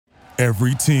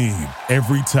Every team,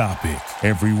 every topic,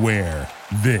 everywhere.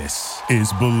 This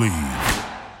is Believe.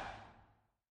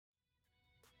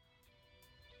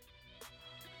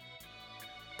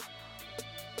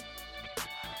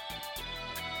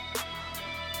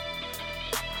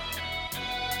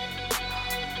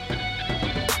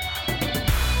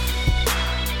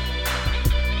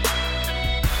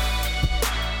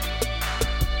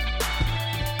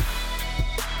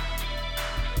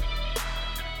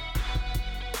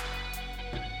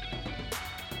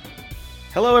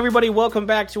 Hello, everybody. Welcome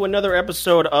back to another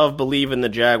episode of Believe in the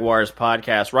Jaguars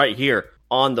podcast right here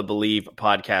on the Believe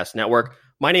Podcast Network.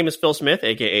 My name is Phil Smith,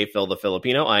 a.k.a. Phil the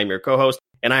Filipino. I am your co-host,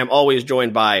 and I am always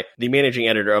joined by the managing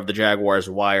editor of the Jaguars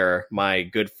Wire, my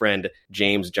good friend,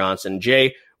 James Johnson.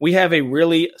 Jay, we have a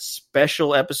really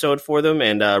special episode for them,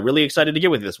 and really excited to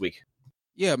get with this week.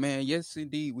 Yeah, man. Yes,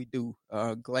 indeed, we do.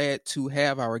 Glad to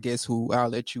have our guest who I'll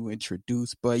let you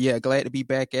introduce. But yeah, glad to be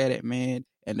back at it, man.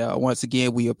 And once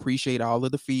again, we appreciate all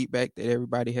of the feedback that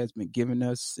everybody has been giving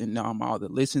us and all the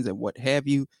listens and what have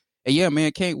you. And yeah,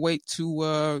 man, can't wait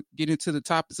to get into the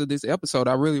topics of this episode.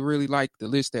 I really, really like the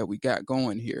list that we got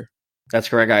going here. That's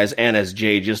correct, guys. And as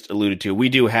Jay just alluded to, we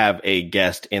do have a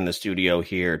guest in the studio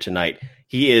here tonight.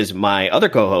 He is my other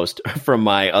co-host from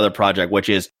my other project, which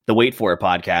is the Wait For It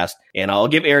podcast. And I'll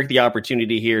give Eric the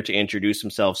opportunity here to introduce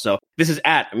himself. So this is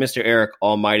at Mr. Eric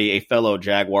Almighty, a fellow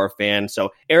Jaguar fan.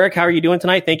 So Eric, how are you doing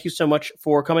tonight? Thank you so much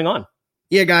for coming on.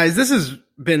 Yeah, guys, this has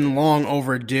been long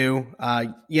overdue.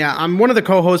 I'm one of the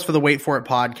co-hosts for the Wait For It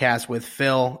podcast with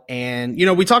Phil. And,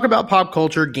 we talk about pop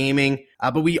culture, gaming,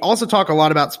 but we also talk a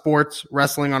lot about sports,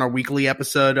 wrestling on our weekly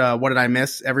episode, What Did I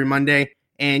Miss, every Monday.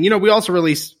 And, we also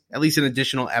release at least an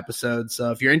additional episode.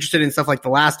 So if you're interested in stuff like The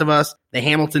Last of Us, the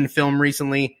Hamilton film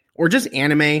recently, or just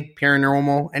anime,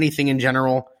 paranormal, anything in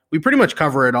general, we pretty much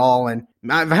cover it all. And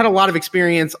I've had a lot of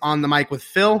experience on the mic with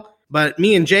Phil, but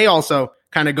me and Jay also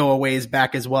kind of go a ways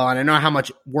back as well. And I know how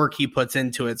much work he puts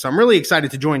into it. So I'm really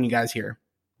excited to join you guys here.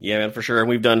 Yeah, man, for sure. And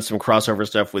we've done some crossover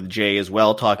stuff with Jay as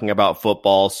well, talking about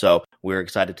football. So we're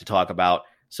excited to talk about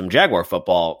some Jaguar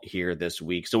football here this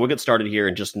week. So we'll get started here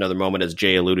in just another moment. As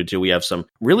Jay alluded to, we have some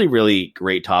really, really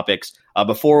great topics.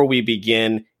 Before we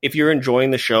begin, if you're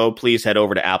enjoying the show, please head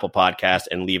over to Apple Podcasts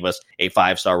and leave us a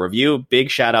 5-star review. Big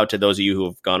shout out to those of you who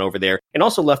have gone over there and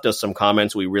also left us some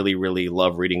comments. We really, really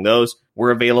love reading those.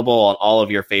 We're available on all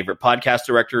of your favorite podcast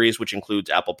directories, which includes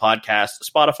Apple Podcasts,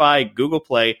 Spotify, Google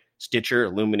Play, Stitcher,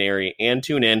 Luminary, and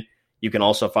TuneIn. You can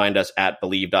also find us at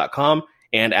Believe.com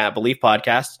and at Believe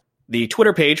Podcasts. The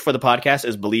Twitter page for the podcast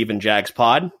is Believe in Jags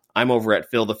Pod. I'm over at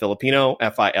Phil the Filipino,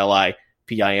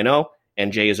 Filipino,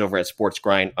 and Jay is over at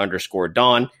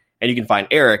SportsGrind_Don. And you can find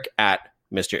Eric at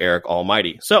Mr. Eric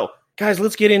Almighty. So, guys,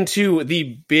 let's get into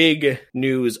the big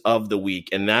news of the week,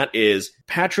 and that is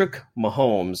Patrick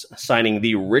Mahomes signing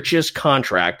the richest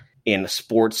contract in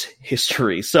sports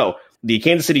history. So, the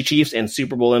Kansas City Chiefs and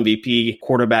Super Bowl MVP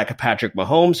quarterback Patrick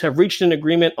Mahomes have reached an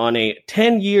agreement on a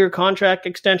 10-year contract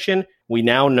extension. We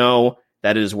now know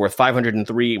that it is worth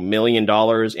 $503 million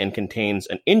and contains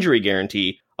an injury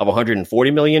guarantee of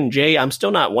 $140 million. Jay, I'm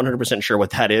still not 100% sure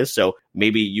what that is, so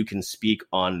maybe you can speak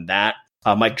on that.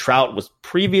 Mike Trout was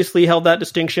previously held that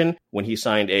distinction when he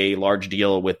signed a large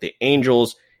deal with the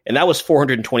Angels, and that was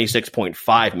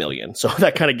 $426.5 million. So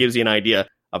that kind of gives you an idea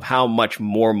of how much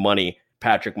more money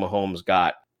Patrick Mahomes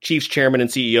got. Chiefs chairman and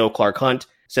CEO Clark Hunt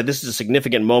said this is a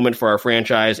significant moment for our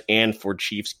franchise and for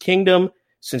Chiefs Kingdom.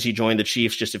 Since he joined the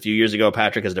Chiefs just a few years ago,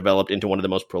 Patrick has developed into one of the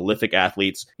most prolific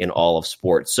athletes in all of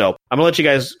sports. So I'm going to let you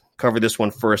guys cover this one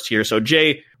first here. So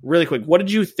Jay, really quick, what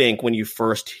did you think when you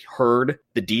first heard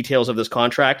the details of this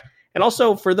contract? And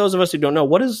also, for those of us who don't know,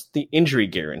 what is the injury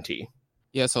guarantee?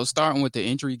 Yeah, so starting with the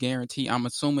injury guarantee, I'm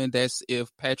assuming that's if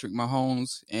Patrick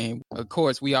Mahomes, and of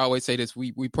course, we always say this,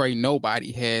 we pray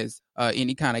nobody has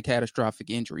any kind of catastrophic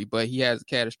injury, but he has a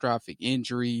catastrophic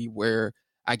injury where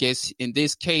I guess in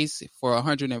this case for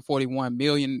 $141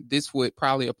 million, this would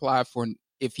probably apply for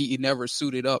if he never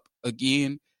suited up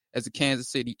again as a Kansas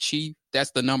City Chief.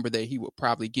 That's the number that he would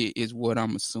probably get is what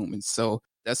I'm assuming. So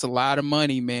that's a lot of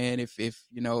money, man, if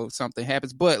something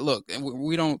happens. But look,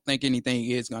 we don't think anything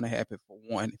is going to happen for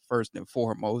one, first and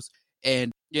foremost.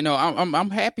 And, I'm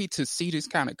happy to see this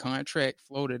kind of contract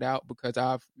floated out because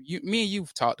me and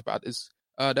you've talked about this.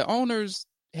 The owners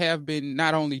have been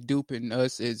not only duping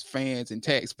us as fans and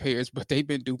taxpayers, but they've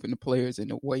been duping the players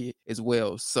in a way as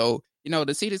well. So,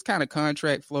 to see this kind of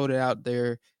contract floated out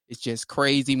there, it's just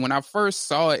crazy. When I first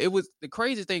saw it, the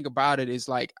crazy thing about it is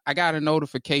like I got a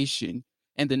notification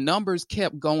and the numbers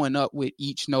kept going up with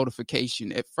each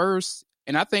notification at first.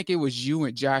 And I think it was you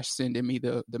and Josh sending me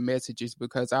the messages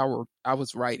because I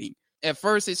was writing at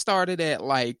first it started at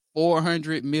like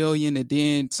 400 million, and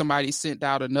then somebody sent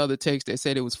out another text that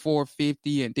said it was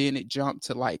 450, and then it jumped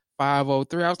to like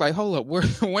 503. I was like, hold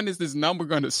up, when is this number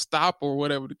going to stop, or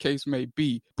whatever the case may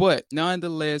be? But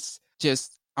nonetheless,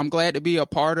 I'm glad to be a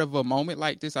part of a moment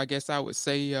like this, I guess I would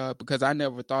say, because I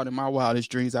never thought in my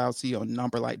wildest dreams I'll see a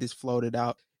number like this floated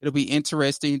out. It'll be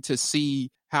interesting to see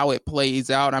how it plays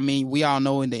out. I mean, we all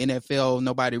know in the NFL,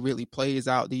 nobody really plays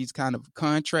out these kind of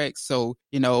contracts. So,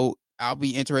 I'll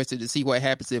be interested to see what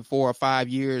happens in 4 or 5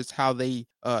 years, how they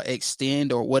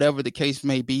extend, or whatever the case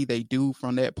may be, they do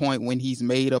from that point when he's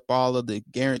made up all of the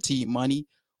guaranteed money,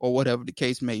 or whatever the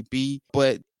case may be.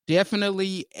 But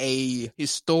definitely a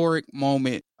historic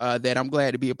moment that I'm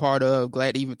glad to be a part of,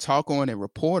 glad to even talk on and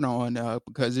report on,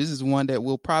 because this is one that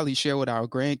we'll probably share with our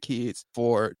grandkids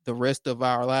for the rest of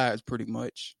our lives, pretty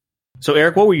much. So,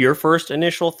 Eric, what were your first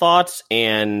initial thoughts,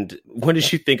 and what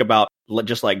did you think about,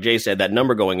 just like Jay said, that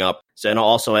number going up? And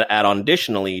also add on,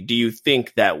 additionally, do you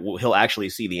think that he'll actually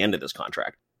see the end of this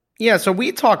contract? Yeah, so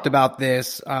we talked about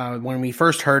this when we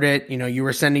first heard it. You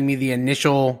were sending me the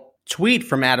initial tweet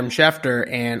from Adam Schefter,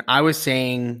 and I was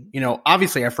saying,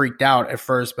 obviously I freaked out at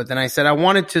first, but then I said I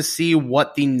wanted to see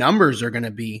what the numbers are going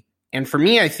to be. And for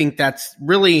me, I think that's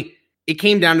really, it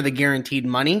came down to the guaranteed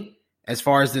money as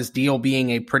far as this deal being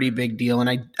a pretty big deal.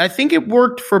 And I think it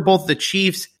worked for both the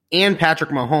Chiefs and Patrick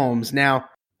Mahomes. Now,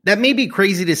 that may be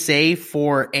crazy to say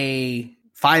for a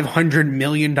 $500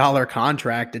 million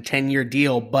contract, a 10-year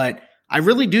deal, but I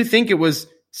really do think it was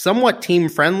somewhat team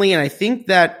friendly. And I think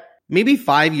that maybe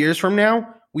 5 years from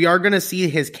now, we are going to see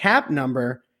his cap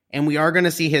number, and we are going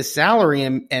to see his salary,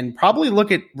 and probably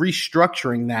look at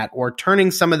restructuring that, or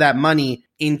turning some of that money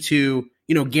into,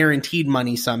 guaranteed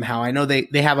money somehow. I know they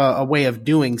have a way of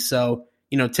doing so,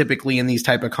 typically in these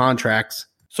type of contracts.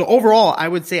 So overall, I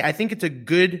would say I think it's a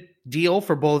good deal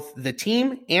for both the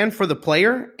team and for the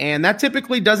player. And that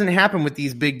typically doesn't happen with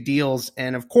these big deals.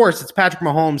 And of course, it's Patrick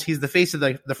Mahomes. He's the face of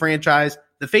the franchise,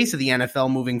 the face of the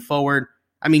NFL moving forward.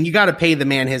 I mean, you got to pay the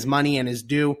man his money and his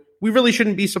due. We really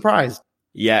shouldn't be surprised.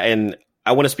 Yeah, and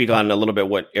I want to speak on a little bit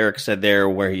what Eric said there,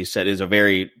 where he said is a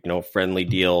very, friendly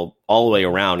deal all the way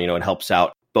around. It helps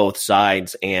out both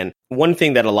sides. And one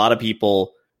thing that a lot of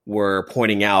people were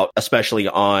pointing out, especially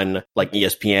on like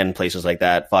ESPN, places like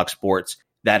that, Fox Sports,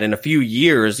 that in a few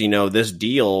years, this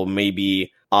deal may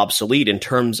be obsolete in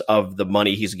terms of the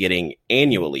money he's getting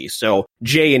annually. So,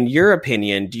 Jay, in your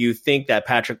opinion, do you think that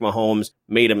Patrick Mahomes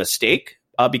made a mistake?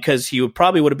 Because he would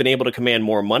have been able to command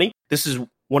more money. This is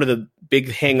one of the big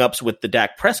hangups with the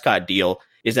Dak Prescott deal,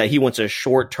 is that he wants a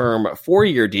short-term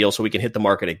 4-year deal so we can hit the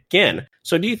market again.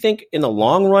 So do you think in the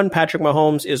long run, Patrick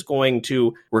Mahomes is going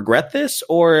to regret this?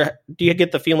 Or do you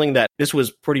get the feeling that this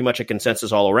was pretty much a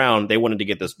consensus all around? They wanted to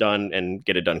get this done and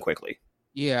get it done quickly.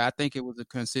 Yeah, I think it was a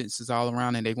consensus all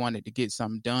around, and they wanted to get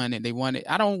something done. And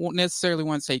I don't necessarily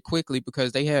want to say quickly,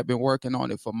 because they have been working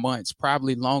on it for months,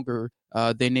 probably longer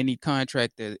than any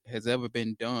contract that has ever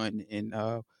been done. And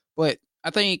but I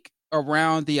think I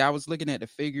was looking at the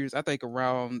figures, I think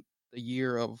around the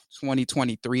year of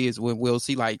 2023 is when we'll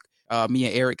see, like me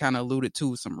and Eric kind of alluded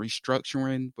to, some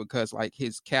restructuring, because like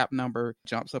his cap number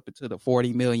jumps up into the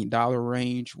 $40 million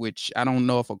range, which I don't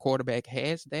know if a quarterback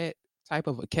has that type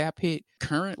of a cap hit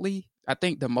currently. I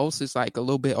think the most is like a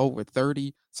little bit over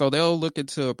 30. So they'll look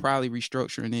into probably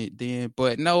restructuring it then.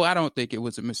 But no, I don't think it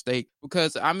was a mistake,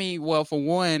 because for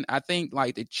one, I think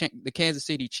like the Kansas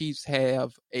City Chiefs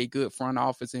have a good front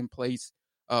office in place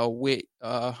with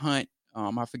Hunt.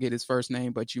 I forget his first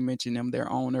name, but you mentioned him,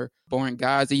 their owner, Boren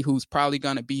Ghazi, who's probably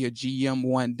going to be a GM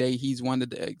one day. He's one of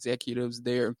the executives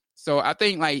there. So I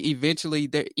think like eventually,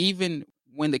 even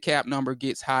when the cap number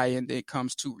gets high and it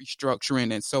comes to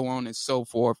restructuring and so on and so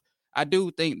forth, I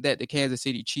do think that the Kansas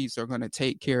City Chiefs are going to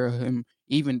take care of him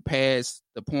even past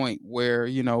the point where,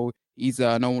 he's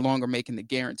no longer making the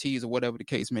guarantees or whatever the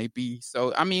case may be.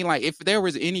 So, if there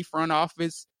was any front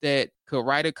office that could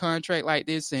write a contract like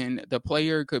this and the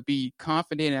player could be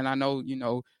confident, and I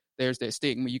know, there's that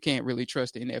stigma, you can't really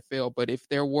trust the NFL, but if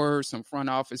there were some front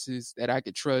offices that I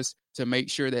could trust to make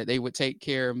sure that they would take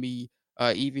care of me,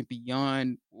 even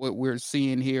beyond what we're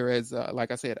seeing here as,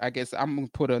 like I said, I guess I'm going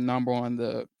to put a number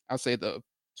on I'll say the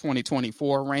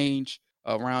 2024 range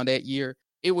around that year.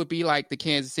 It would be like the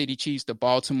Kansas City Chiefs, the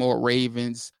Baltimore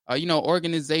Ravens,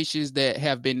 organizations that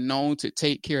have been known to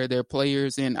take care of their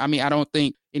players. And I don't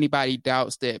think anybody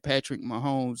doubts that Patrick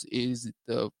Mahomes is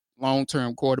the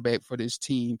long-term quarterback for this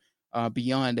team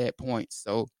beyond that point.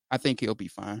 So I think he'll be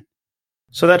fine.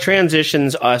 So that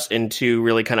transitions us into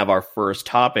really kind of our first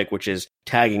topic, which is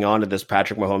tagging on to this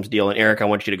Patrick Mahomes deal. And Eric, I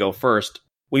want you to go first.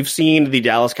 We've seen the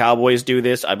Dallas Cowboys do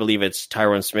this. I believe it's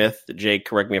Tyron Smith, Jake,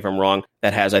 correct me if I'm wrong,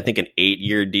 that has, I think, an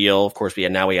 8-year deal. Of course, we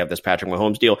have this Patrick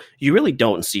Mahomes deal. You really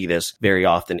don't see this very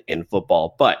often in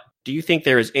football. But do you think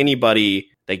there is anybody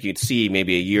that you'd see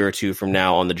maybe a year or two from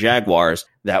now on the Jaguars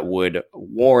that would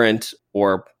warrant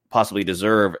or possibly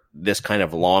deserve this kind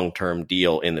of long-term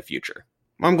deal in the future?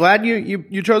 I'm glad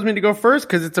you chose me to go first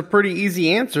because it's a pretty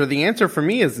easy answer. The answer for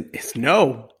me is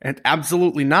no, and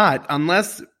absolutely not,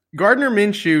 unless Gardner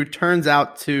Minshew turns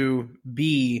out to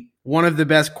be one of the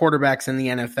best quarterbacks in the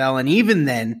NFL. And even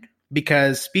then,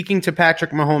 because speaking to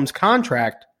Patrick Mahomes'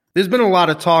 contract, there's been a lot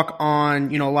of talk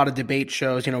on, a lot of debate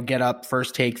shows, Get Up,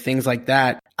 First Take, things like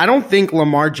that. I don't think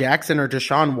Lamar Jackson or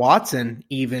Deshaun Watson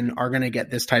even are going to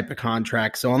get this type of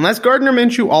contract. So unless Gardner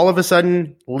Minshew all of a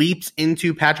sudden leaps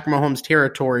into Patrick Mahomes'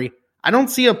 territory, I don't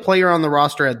see a player on the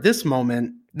roster at this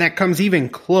moment that comes even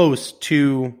close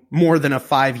to more than a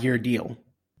 5-year deal.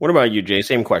 What about you, Jay?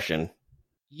 Same question.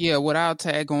 Yeah, what I'll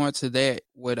tag on to that,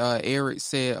 what Eric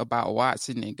said about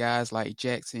Watson and guys like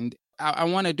Jackson, I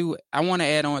want to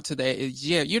add on to that is,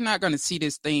 you're not going to see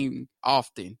this thing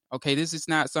often. Okay, this is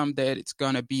not something that it's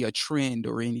going to be a trend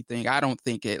or anything. I don't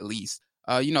think, at least.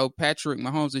 Patrick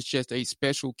Mahomes is just a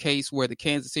special case where the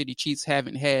Kansas City Chiefs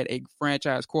haven't had a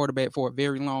franchise quarterback for a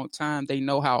very long time. They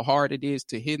know how hard it is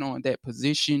to hit on that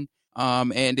position.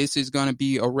 And this is going to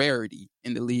be a rarity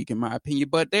in the league, in my opinion.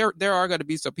 But there are going to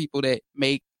be some people that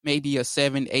make maybe a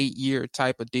 7-8 year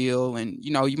type of deal. And,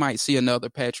 you might see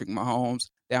another Patrick Mahomes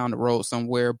down the road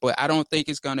somewhere. But I don't think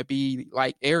it's going to be,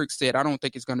 like Eric said, I don't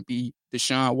think it's going to be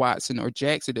Deshaun Watson or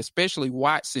Jackson, especially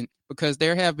Watson, because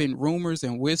there have been rumors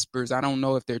and whispers. I don't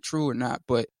know if they're true or not.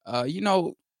 But,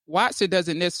 Watson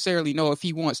doesn't necessarily know if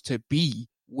he wants to be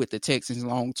with the Texans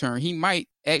long term. He might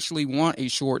actually want a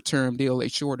shorter-term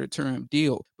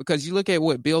deal, because you look at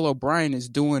what Bill O'Brien is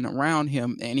doing around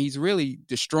him, and he's really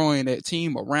destroying that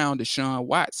team around Deshaun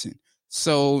Watson.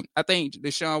 So I think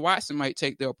Deshaun Watson might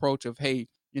take the approach of, hey,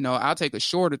 I'll take a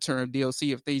shorter-term deal,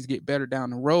 see if things get better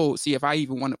down the road, see if I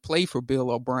even want to play for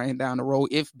Bill O'Brien down the road,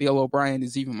 if Bill O'Brien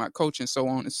is even my coach, and so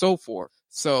on and so forth.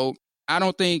 So I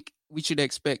don't think we should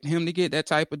expect him to get that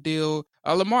type of deal.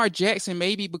 Lamar Jackson,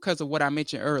 maybe because of what I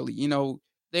mentioned earlier.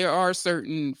 There are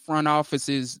certain front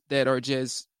offices that are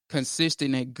just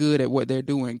consistent and good at what they're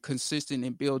doing, consistent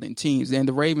in building teams. And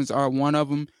the Ravens are one of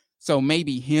them. So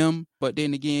maybe him, but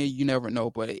then again, you never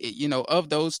know. But, of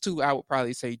those two, I would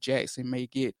probably say Jackson may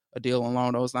get a deal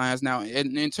along those lines. Now,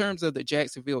 in terms of the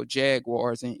Jacksonville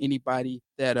Jaguars and anybody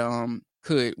that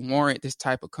could warrant this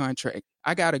type of contract,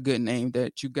 I got a good name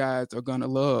that you guys are going to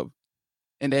love.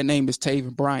 And that name is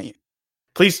Taven Bryan.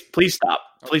 Please stop.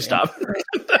 Please stop.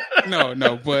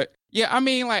 No, but yeah,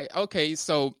 okay,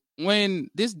 so when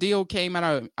this deal came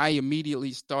out, I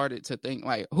immediately started to think,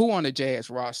 who on the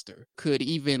Jazz roster could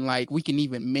even, we can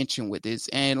even mention with this?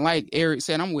 And like Eric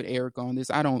said, I'm with Eric on this.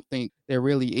 I don't think there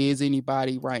really is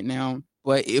anybody right now.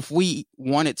 But if we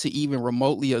wanted to even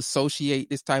remotely associate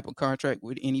this type of contract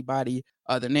with anybody,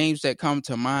 the names that come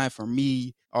to mind for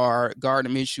me are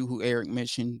Gardner Minshew, who Eric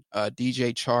mentioned,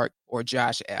 DJ Chark, or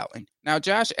Josh Allen. Now,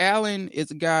 Josh Allen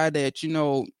is a guy that,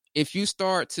 if you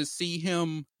start to see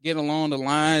him get along the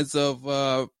lines of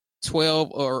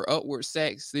 12 or upward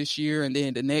sacks this year, and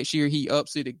then the next year he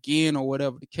ups it again, or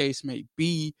whatever the case may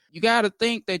be, you got to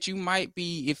think that you might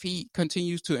be, if he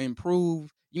continues to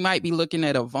improve, you might be looking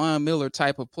at a Von Miller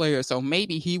type of player. So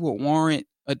maybe he would warrant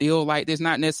a deal like this,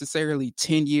 not necessarily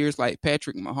 10 years like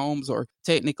Patrick Mahomes, or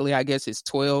technically I guess it's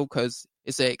 12 because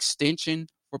it's an extension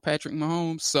for Patrick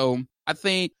Mahomes. So I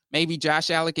think maybe Josh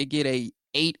Allen could get a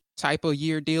 8 type of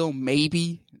year deal,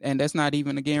 maybe, and that's not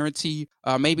even a guarantee.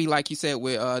 Maybe like you said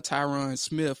with Tyron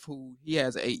Smith, who he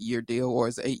has an 8-year deal, or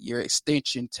is an 8-year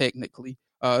extension technically.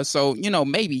 So,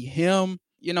 maybe him.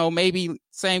 Maybe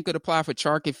same could apply for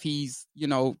Chark if he's,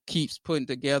 keeps putting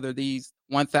together these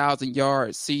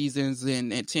 1,000-yard seasons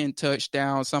and 10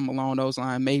 touchdowns, something along those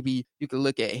lines. Maybe you could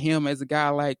look at him as a guy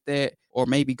like that, or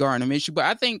maybe Gardner Minshew. But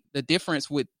I think the difference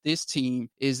with this team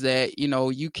is that,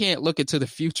 you can't look into the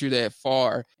future that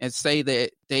far and say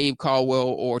that Dave Caldwell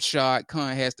or Shad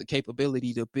Khan has the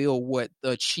capability to build what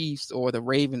the Chiefs or the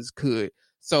Ravens could.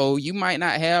 So you might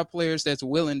not have players that's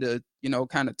willing to,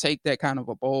 kind of take that kind of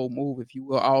a bold move, if you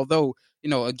will. Although,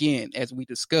 again, as we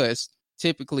discussed,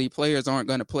 typically players aren't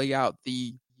going to play out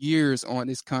the years on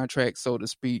this contract, so to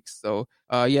speak. So,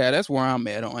 that's where I'm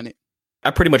at on it.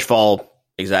 I pretty much fall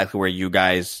exactly where you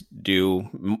guys do.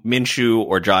 Minshew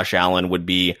or Josh Allen would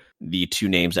be the two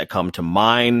names that come to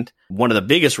mind. One of the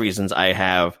biggest reasons I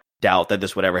have doubt that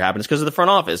this would ever happen is because of the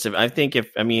front office.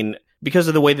 because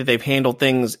of the way that they've handled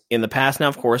things in the past. Now,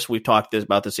 of course, we've talked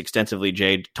about this extensively,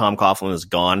 Jay. Tom Coughlin is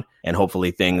gone, and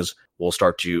hopefully things will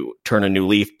start to turn a new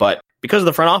leaf. But because of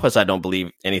the front office, I don't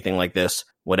believe anything like this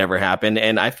would ever happen.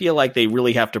 And I feel like they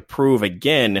really have to prove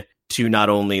again to not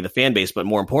only the fan base, but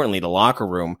more importantly, the locker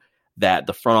room, that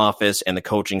the front office and the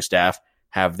coaching staff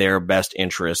have their best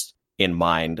interests in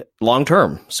mind long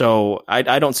term. So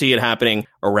I don't see it happening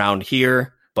around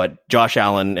here, but Josh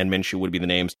Allen and Minshew would be the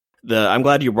names. I'm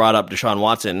glad you brought up Deshaun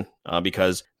Watson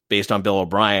because based on Bill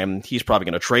O'Brien, he's probably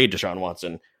going to trade Deshaun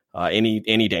Watson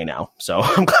any day now. So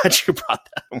I'm glad you brought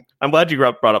that. I'm glad you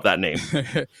brought up that name.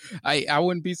 I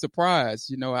wouldn't be surprised.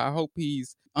 You know, I hope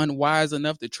he's unwise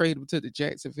enough to trade him to the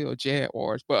Jacksonville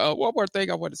Jaguars. But one more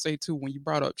thing I want to say too, when you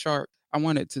brought up Chark, I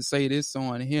wanted to say this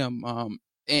on him.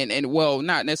 And well,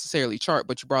 not necessarily Chark,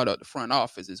 but you brought up the front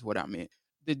office is what I meant.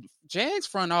 The Jags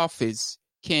front office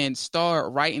can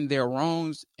start righting their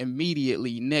wrongs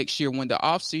immediately next year when the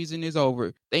offseason is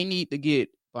over. They need to get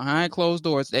behind closed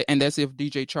doors, and that's if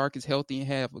DJ Chark is healthy and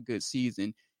have a good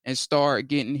season, and start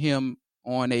getting him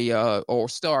on or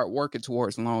start working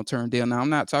towards a long-term deal. Now, I'm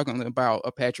not talking about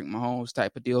a Patrick Mahomes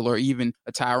type of deal or even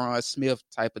a Tyron Smith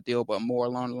type of deal, but more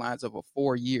along the lines of a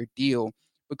 4-year deal,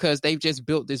 because they've just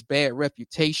built this bad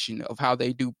reputation of how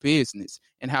they do business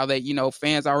and how they, you know,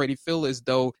 fans already feel as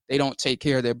though they don't take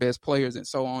care of their best players and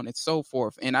so on and so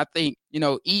forth. And I think, you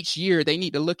know, each year they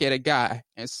need to look at a guy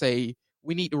and say,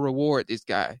 we need to reward this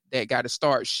guy. That got to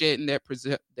start shedding that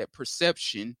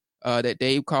perception that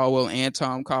Dave Caldwell and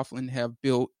Tom Coughlin have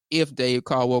built. If Dave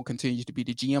Caldwell continues to be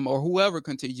the GM or whoever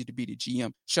continues to be the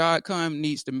GM, Shad Khan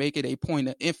needs to make it a point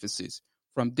of emphasis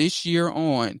from this year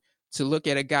on to look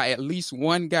at a guy, at least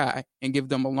one guy, and give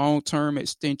them a long-term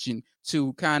extension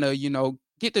to kind of, you know,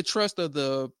 get the trust of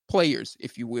the players,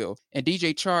 if you will. And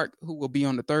DJ Chark, who will be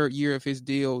on the 3rd year of his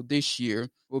deal this year,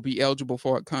 will be eligible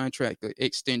for a contract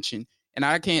extension. And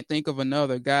I can't think of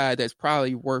another guy that's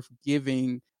probably worth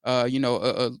giving, you know,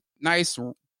 a nice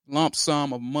lump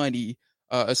sum of money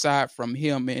aside from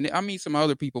him. And I mean, some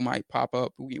other people might pop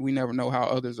up. We never know how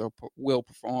others will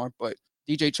perform, but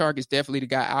DJ Chark is definitely the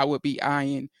guy I would be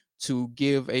eyeing to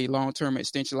give a long-term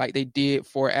extension like they did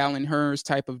for Allen Hurns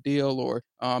type of deal, or,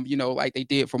 you know, like they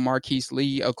did for Marquise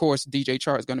Lee. Of course, DJ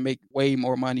Chark is going to make way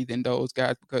more money than those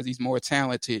guys because he's more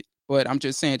talented. But I'm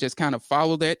just saying, just kind of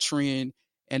follow that trend.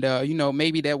 And, you know,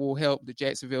 maybe that will help the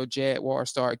Jacksonville Jaguars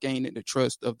start gaining the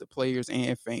trust of the players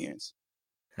and fans.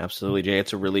 Absolutely, Jay.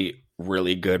 It's a really,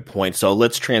 really good point. So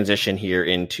let's transition here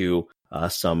into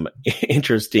some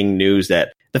interesting news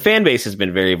that the fan base has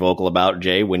been very vocal about,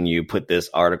 Jay, when you put this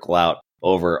article out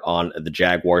over on the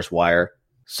Jaguars Wire.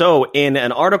 So in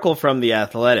an article from The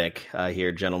Athletic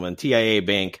here, gentlemen, TIAA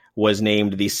Bank was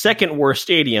named the 2nd worst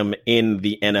stadium in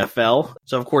the NFL.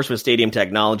 So, of course, with stadium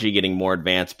technology getting more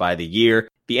advanced by the year,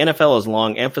 the NFL has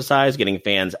long emphasized getting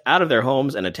fans out of their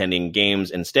homes and attending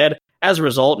games instead. As a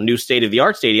result, new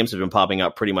state-of-the-art stadiums have been popping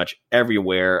up pretty much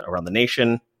everywhere around the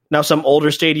nation. Now, some older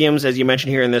stadiums, as you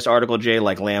mentioned here in this article, Jay,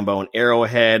 like Lambeau and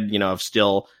Arrowhead, you know, have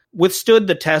still withstood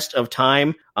the test of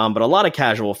time. But a lot of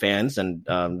casual fans and,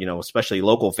 you know, especially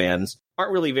local fans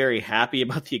aren't really very happy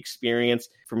about the experience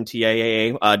from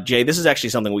TIAA. Jay, this is actually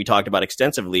something we talked about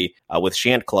extensively with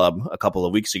Shant Club a couple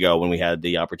of weeks ago when we had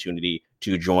the opportunity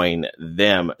to join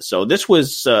them. So this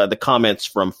was the comments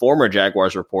from former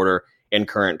Jaguars reporter and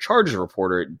current Chargers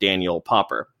reporter Daniel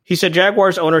Popper. He said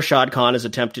Jaguars owner Shad Khan has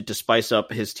attempted to spice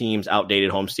up his team's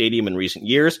outdated home stadium in recent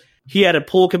years. He added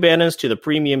pool cabanas to the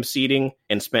premium seating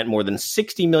and spent more than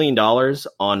 $60 million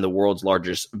on the world's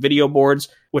largest video boards,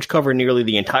 which cover nearly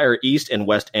the entire east and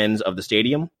west ends of the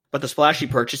stadium. But the splashy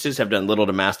purchases have done little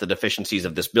to mask the deficiencies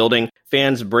of this building.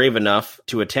 Fans brave enough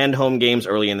to attend home games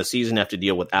early in the season have to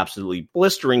deal with absolutely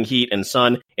blistering heat and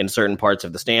sun in certain parts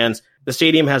of the stands. The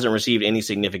stadium hasn't received any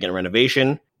significant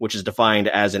renovation, which is defined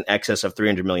as in excess of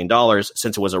 $300 million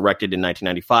since it was erected in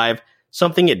 1995,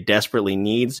 something it desperately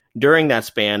needs. During that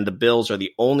span, the Bills are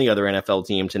the only other NFL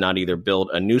team to not either build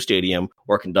a new stadium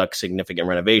or conduct significant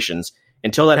renovations.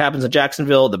 Until that happens in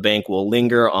Jacksonville, the bank will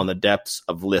linger on the depths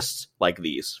of lists like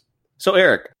these. So,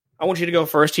 Eric, I want you to go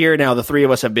first here. Now, the three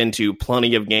of us have been to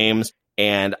plenty of games,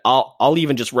 and I'll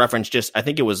even just reference I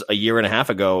think it was a year and a half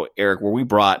ago, Eric, where we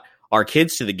brought our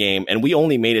kids to the game, and we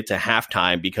only made it to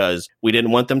halftime because we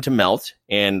didn't want them to melt,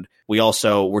 and we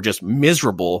also were just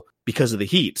miserable because of the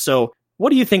heat. So what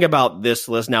do you think about this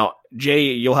list? Now, Jay,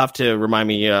 you'll have to remind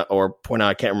me or point out,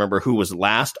 I can't remember who was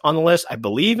last on the list. I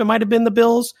believe it might have been the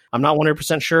Bills. I'm not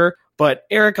 100% sure. But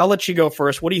Eric, I'll let you go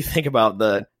first. What do you think about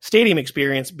the stadium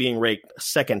experience being ranked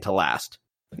second to last?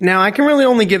 Now, I can really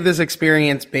only give this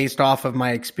experience based off of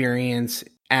my experience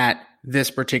at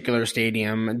this particular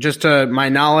stadium. Just to my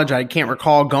knowledge, I can't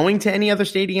recall going to any other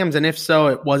stadiums, and if so,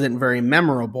 it wasn't very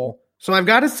memorable. So I've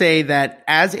got to say that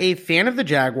as a fan of the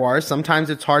Jaguars, sometimes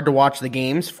it's hard to watch the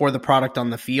games for the product on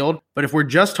the field. But if we're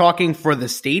just talking for the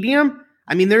stadium,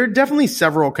 I mean, there are definitely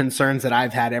several concerns that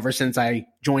I've had ever since I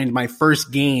joined my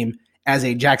first game as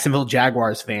a Jacksonville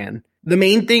Jaguars fan. The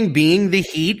main thing being the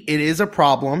heat. It is a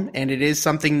problem, and it is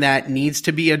something that needs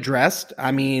to be addressed.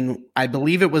 I mean, I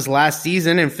believe it was last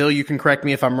season, and Phil, you can correct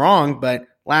me if I'm wrong, but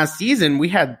last season we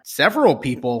had several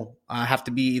people have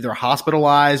to be either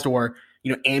hospitalized or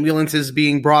ambulances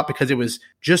being brought because it was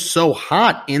just so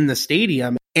hot in the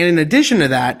stadium. And in addition to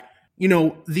that,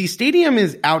 the stadium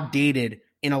is outdated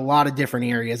in a lot of different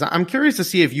areas. I'm curious to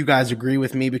see if you guys agree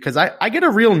with me, because I get a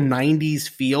real 90s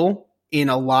feel in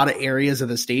a lot of areas of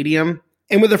the stadium.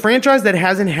 And with a franchise that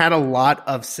hasn't had a lot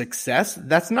of success,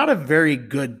 that's not a very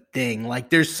good thing. Like,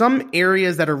 there's some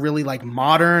areas that are really like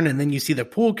modern, and then you see the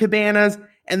pool cabanas.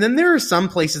 And then there are some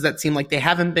places that seem like they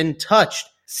haven't been touched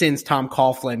since Tom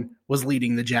Coughlin was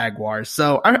leading the Jaguars.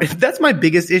 So that's my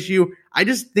biggest issue. I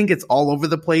just think it's all over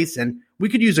the place, and we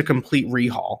could use a complete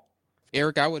rehaul.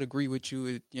 Eric, I would agree with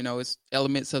you. It's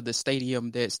elements of the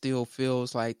stadium that still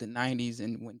feels like the 90s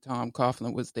and when Tom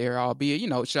Coughlin was there,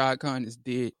 albeit, Shad Khan has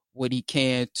did what he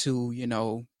can to,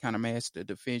 kind of mask the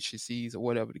deficiencies or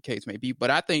whatever the case may be.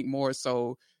 But I think more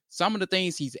so, some of the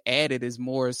things he's added is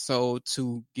more so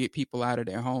to get people out of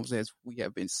their homes, as we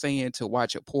have been saying, to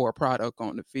watch a poor product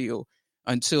on the field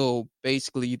until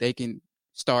basically they can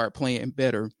start playing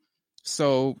better.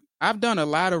 So I've done a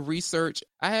lot of research.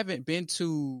 I've been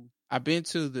to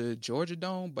the Georgia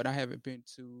Dome, but I haven't been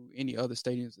to any other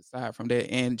stadiums aside from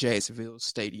that, and Jacksonville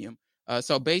Stadium.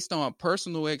 So based on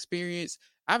personal experience,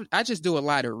 I just do a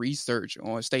lot of research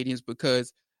on stadiums,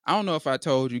 because I don't know if I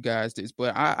told you guys this,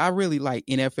 but I really like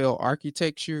NFL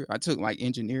architecture. I took like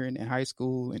engineering in high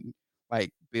school and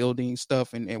like building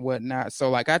stuff and whatnot. So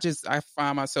like I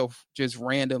find myself just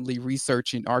randomly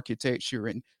researching architecture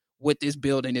and what this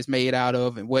building is made out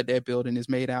of and what that building is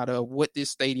made out of, what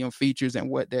this stadium features and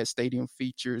what that stadium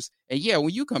features. And yeah,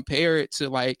 when you compare it to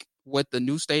like what the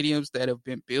new stadiums that have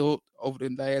been built over the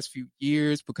last few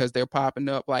years, because they're popping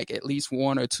up like at least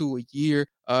one or two a year,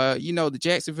 the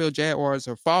Jacksonville Jaguars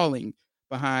are falling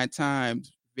behind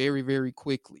times very, very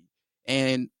quickly.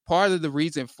 And part of the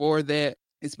reason for that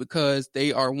is because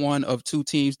they are one of two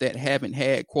teams that haven't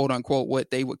had, quote unquote, what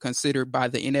they would consider by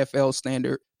the NFL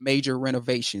standard major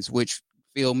renovations, which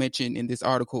Phil mentioned in this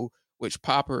article, which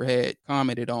Popper had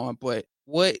commented on. But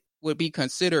what would be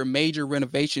considered major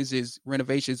renovations is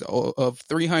renovations of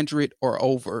 300 or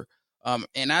over.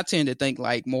 And I tend to think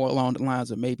like more along the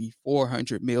lines of maybe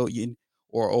 400 million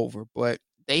or over, but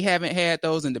they haven't had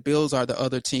those. And the Bills are the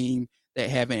other team that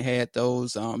haven't had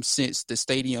those since the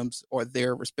stadiums or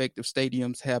their respective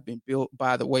stadiums have been built.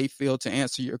 By the way, Phil, to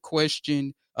answer your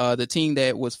question, the team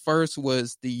that was first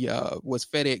was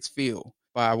FedEx Field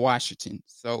by Washington.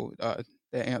 So that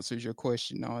answers your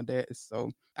question on that.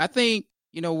 So I think,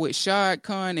 with Shad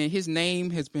Khan, and his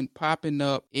name has been popping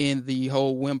up in the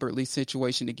whole Wimberley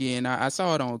situation again. I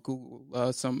saw it on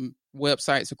Google, some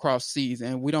websites across seas,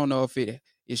 and we don't know if it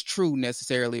is true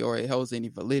necessarily or it holds any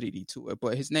validity to it,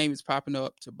 but his name is popping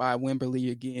up to buy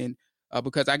Wimberley again,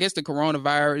 because I guess the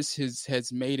coronavirus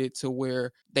has made it to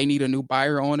where they need a new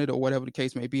buyer on it, or whatever the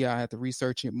case may be. I have to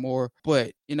research it more.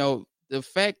 But, the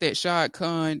fact that Shad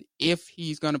Khan, if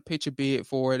he's going to pitch a bid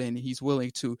for it and he's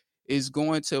willing to, is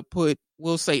going to put,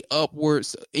 we'll say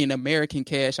upwards in American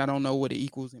cash, I don't know what it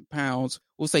equals in pounds,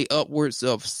 we'll say upwards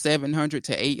of 700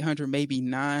 to 800, maybe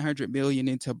 900 million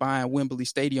into buying Wembley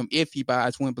Stadium, if he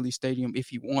buys Wembley Stadium, if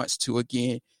he wants to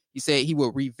again. He said he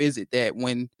will revisit that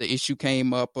when the issue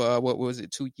came up,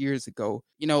 2 years ago.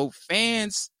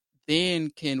 Fans then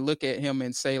can look at him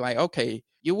and say like, okay,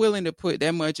 you're willing to put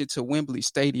that much into Wembley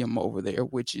Stadium over there,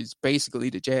 which is basically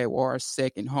the Jaguars'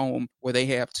 second home where they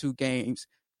have two games.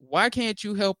 Why can't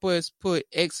you help us put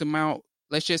X amount,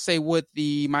 let's just say what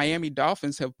the Miami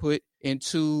Dolphins have put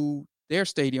into their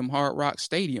stadium, Hard Rock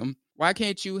Stadium? Why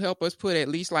can't you help us put at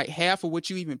least like half of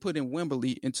what you even put in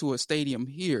Wembley into a stadium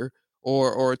here,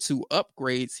 or two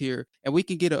upgrades here, and we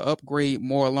can get an upgrade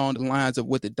more along the lines of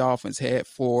what the Dolphins had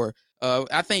for,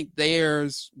 I think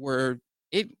theirs were,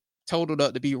 it totaled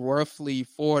up to be roughly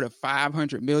 400 to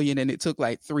 500 million, and it took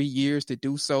like 3 years to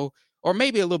do so. Or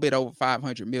maybe a little bit over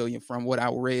 500 million from what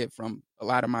I read from a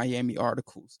lot of Miami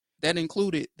articles. That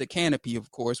included the canopy,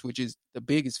 of course, which is the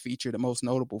biggest feature, the most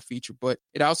notable feature. But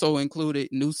it also included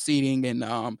new seating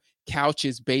and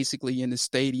couches basically in the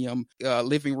stadium,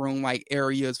 living room like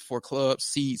areas for club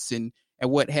seats and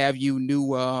what have you,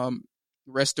 new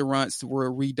restaurants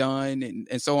were redone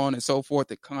and so on and so forth.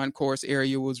 The concourse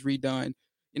area was redone.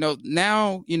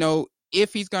 Now,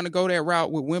 if he's going to go that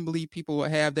route with Wembley, people will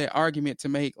have that argument to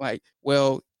make like,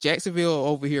 well, Jacksonville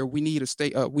over here, we need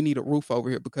a roof over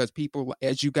here because people,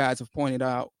 as you guys have pointed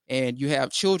out, and you have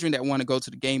children that want to go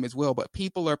to the game as well, but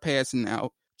people are passing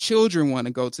out. Children want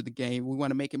to go to the game. We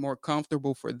want to make it more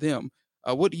comfortable for them.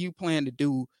 What do you plan to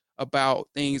do about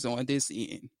things on this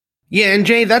end? Yeah, and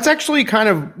Jay, that's actually kind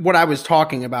of what I was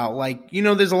talking about. Like,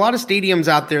 there's a lot of stadiums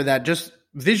out there that just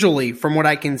visually, from what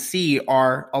I can see,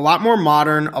 are a lot more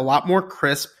modern, a lot more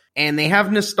crisp, and they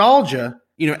have nostalgia,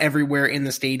 everywhere in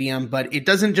the stadium, but it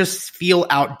doesn't just feel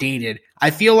outdated.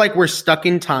 I feel like we're stuck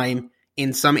in time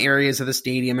in some areas of the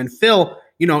stadium. And Phil,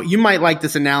 you might like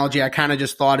this analogy. I kind of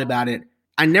just thought about it.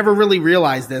 I never really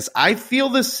realized this. I feel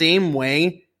the same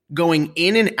way going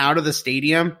in and out of the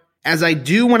stadium as I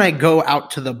do when I go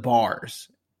out to the bars,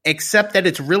 except that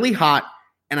it's really hot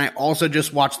and I also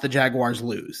just watch the Jaguars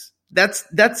lose.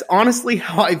 That's honestly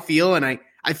how I feel. And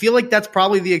I feel like that's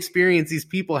probably the experience these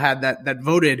people had that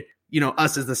voted,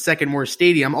 us as the second worst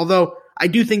stadium. Although I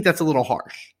do think that's a little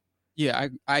harsh. Yeah,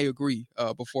 I agree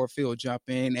before Phil jump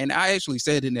in. And I actually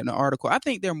said it in the article. I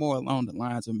think they're more along the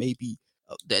lines of maybe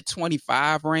that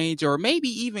 25 range or maybe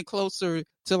even closer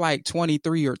to like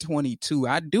 23 or 22.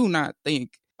 I do not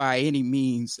think by any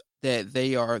means that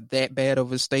they are that bad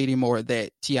of a stadium or that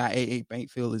TIAA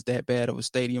Bank Field is that bad of a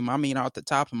stadium. I mean, off the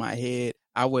top of my head,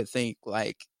 I would think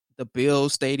like the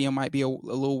Bills Stadium might be a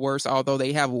little worse, although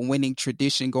they have a winning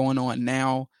tradition going on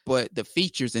now. But the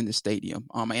features in the stadium,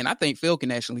 and I think Phil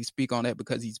can actually speak on that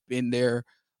because he's been there.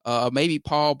 Maybe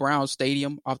Paul Brown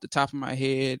Stadium off the top of my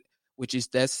head,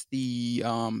 that's the,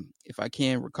 if I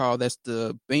can recall, that's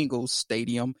the Bengals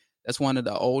Stadium. That's one of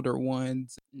the older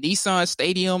ones. Nissan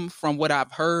Stadium, from what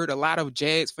I've heard, a lot of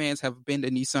Jags fans have been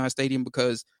to Nissan Stadium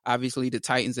because obviously the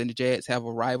Titans and the Jags have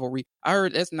a rivalry. I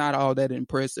heard that's not all that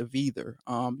impressive either.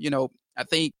 I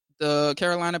think the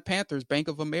Carolina Panthers Bank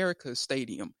of America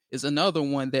Stadium is another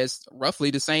one that's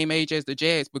roughly the same age as the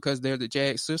Jags because they're the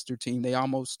Jags sister team. They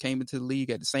almost came into the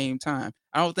league at the same time.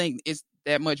 I don't think it's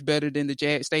that much better than the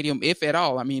Jags Stadium, if at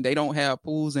all. I mean, they don't have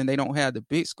pools and they don't have the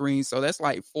big screen, so that's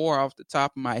like 4 off the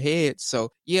top of my head.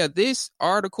 So yeah, this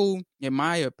article, in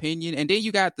my opinion, and then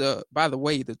you got by the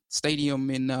way, the stadium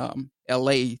in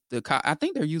LA, I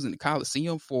think they're using the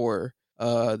Coliseum for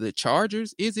the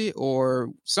Chargers, is it? Or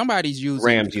somebody's using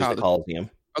Rams use the Coliseum.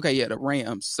 Okay, yeah, the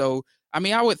Rams. So I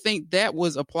mean, I would think that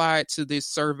was applied to this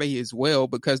survey as well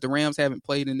because the Rams haven't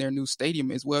played in their new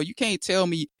stadium as well. You can't tell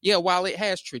me, while it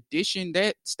has tradition,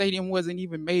 that stadium wasn't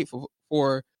even made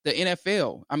for the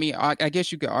NFL. I mean, I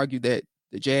guess you could argue that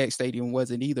the Jag Stadium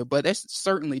wasn't either, but that's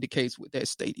certainly the case with that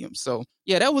stadium. So,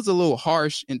 yeah, that was a little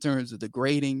harsh in terms of the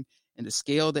grading and the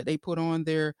scale that they put on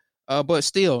there. But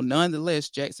still, nonetheless,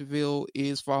 Jacksonville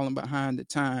is falling behind the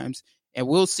times. And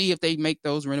we'll see if they make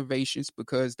those renovations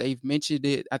because they've mentioned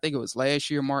it. I think it was last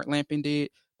year Mark Lampin did,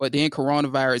 but then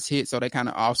coronavirus hit, so they kind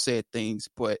of offset things.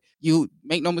 But you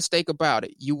make no mistake about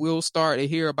it. You will start to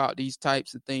hear about these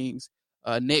types of things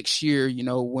next year,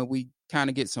 when we kind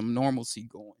of get some normalcy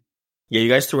going. Yeah, you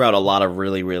guys threw out a lot of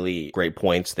really, really great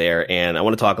points there. And I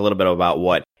want to talk a little bit about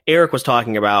what Eric was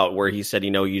talking about, where he said,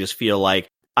 you just feel like,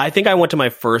 I think I went to my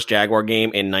first Jaguar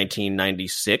game in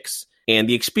 1996. And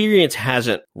the experience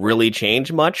hasn't really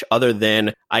changed much other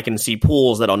than I can see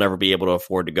pools that I'll never be able to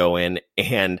afford to go in.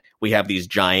 And we have these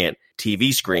giant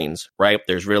TV screens, right?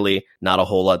 There's really not a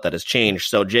whole lot that has changed.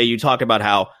 So, Jay, you talked about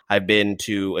how I've been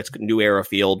to it's New Era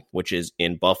Field, which is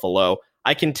in Buffalo.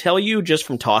 I can tell you just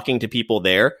from talking to people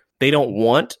there, they don't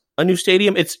want a new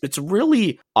stadium. It's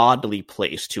really oddly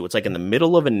placed, too. It's like in the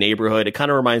middle of a neighborhood. It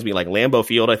kind of reminds me like Lambeau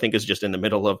Field, I think, is just in the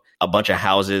middle of a bunch of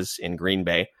houses in Green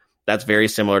Bay. That's very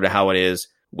similar to how it is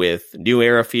with New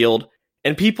Era Field.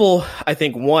 And people, I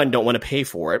think, one, don't want to pay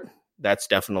for it. That's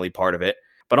definitely part of it.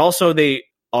 But also they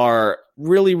are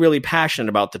really, really passionate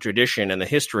about the tradition and the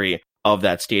history of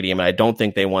that stadium. And I don't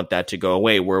think they want that to go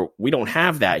away, where we don't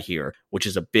have that here, which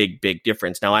is a big, big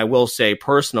difference. Now, I will say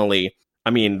personally,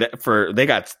 I mean, they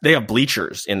have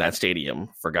bleachers in that stadium,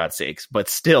 for God's sakes. But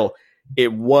still,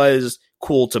 it was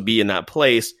cool to be in that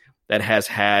place that has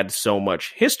had so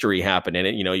much history happen in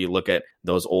it. You look at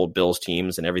those old Bills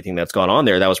teams and everything that's gone on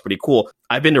there. That was pretty cool.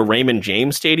 I've been to Raymond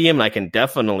James Stadium, and I can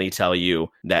definitely tell you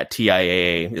that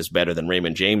TIAA is better than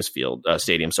Raymond James Field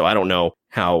Stadium. So I don't know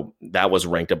how that was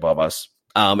ranked above us.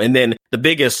 And then the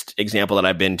biggest example that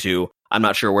I've been to, I'm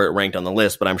not sure where it ranked on the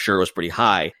list, but I'm sure it was pretty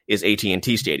high, is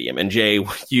AT&T Stadium. And Jay,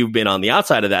 you've been on the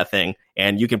outside of that thing,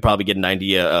 and you can probably get an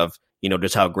idea of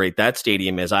just how great that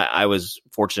stadium is. I was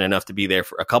fortunate enough to be there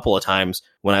for a couple of times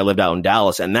when I lived out in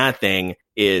Dallas, and that thing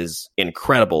is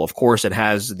incredible. Of course, it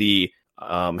has the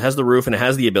roof and it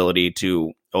has the ability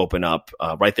to open up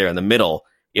right there in the middle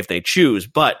if they choose,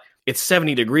 but it's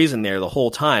 70 degrees in there the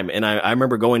whole time. And I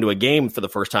remember going to a game for the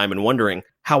first time and wondering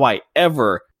how I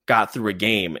ever got through a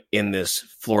game in this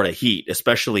Florida heat,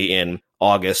 especially in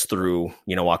August through,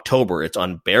 October. It's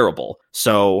unbearable.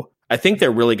 So I think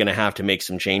they're really going to have to make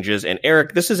some changes. And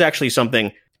Eric, this is actually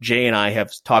something Jay and I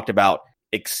have talked about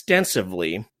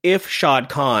extensively. If Shad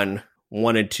Khan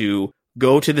wanted to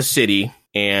go to the city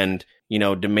and,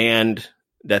 demand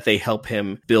that they help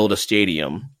him build a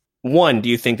stadium, one, do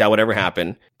you think that would ever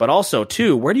happen? But also,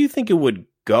 two, where do you think it would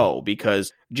go?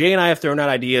 Because Jay and I have thrown out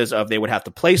ideas of they would have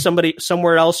to play somebody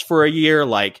somewhere else for a year,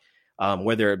 like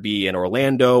whether it be in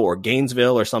Orlando or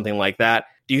Gainesville or something like that.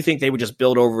 Do you think they would just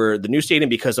build over the new stadium?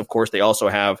 Because, of course, they also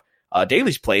have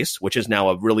Daly's Place, which is now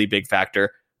a really big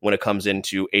factor when it comes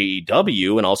into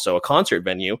AEW and also a concert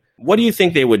venue. What do you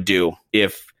think they would do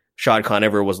if Shad Khan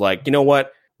ever was like, you know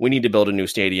what, we need to build a new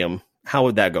stadium? How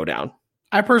would that go down?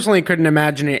 I personally couldn't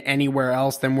imagine it anywhere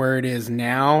else than where it is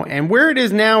now. And where it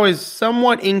is now is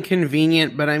somewhat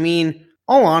inconvenient, but I mean,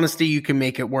 all honesty, you can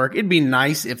make it work. It'd be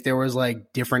nice if there was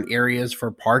like different areas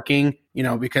for parking,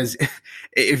 because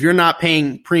if you're not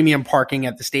paying premium parking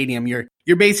at the stadium, you're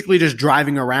basically just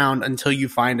driving around until you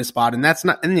find a spot. And that's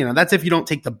that's if you don't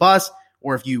take the bus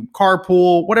or if you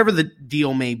carpool, whatever the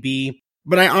deal may be.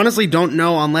 But I honestly don't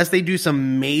know unless they do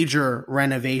some major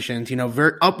renovations,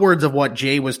 upwards of what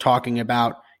Jay was talking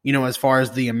about, as far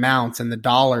as the amounts and the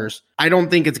dollars. I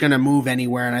don't think it's going to move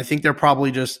anywhere. And I think they're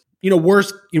probably just,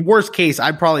 worst case,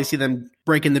 I'd probably see them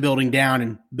breaking the building down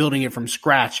and building it from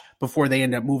scratch before they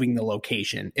end up moving the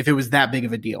location, if it was that big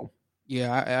of a deal.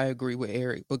 Yeah, I agree with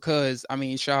Eric because,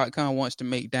 Shad Khan wants to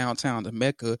make downtown the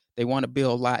Mecca. They want to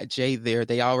build Lot J there.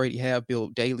 They already have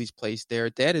built Daly's Place there.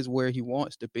 That is where he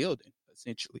wants the building,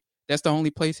 essentially. That's the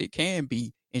only place it can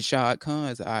be in Shad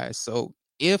Khan's eyes. So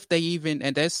if they even,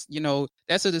 and that's,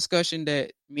 that's a discussion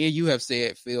that me and you have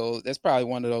said, Phil, that's probably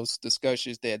one of those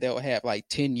discussions that they'll have like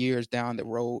 10 years down the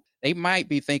road. They might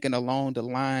be thinking along the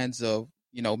lines of,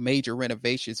 major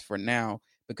renovations for now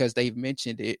because they've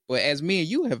mentioned it. But as me and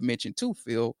you have mentioned too,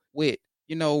 Phil, with,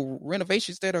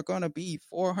 renovations that are going to be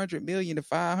 $400 million to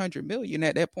 $500 million.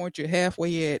 At that point, you're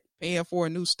halfway at paying for a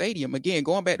new stadium. Again,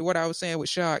 going back to what I was saying with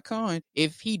Shad Khan,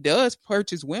 if he does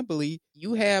purchase Wembley,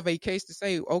 you have a case to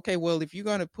say, okay, well, if you're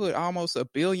going to put almost $1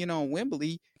 billion on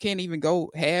Wembley, you can't even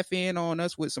go half in on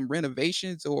us with some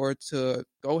renovations or to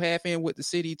go half in with the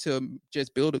city to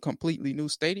just build a completely new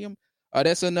stadium.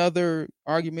 That's another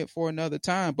argument for another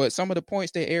time. But some of the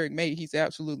points that Eric made, he's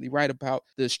absolutely right about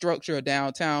the structure of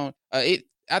downtown. I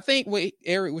think what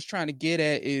Eric was trying to get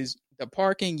at is the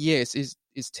parking, yes, is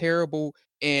terrible.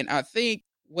 And I think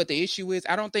what the issue is,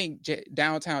 I don't think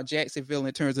downtown Jacksonville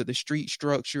in terms of the street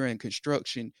structure and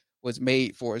construction was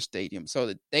made for a stadium. So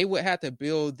that they would have to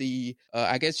build the,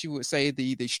 I guess you would say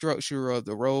the structure of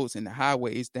the roads and the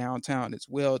highways downtown as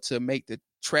well to make the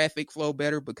traffic flow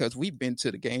better, because we've been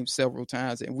to the game several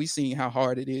times and we've seen how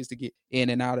hard it is to get in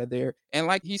and out of there. And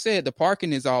like he said, the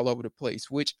parking is all over the place,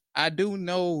 which I do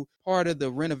know part of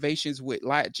the renovations with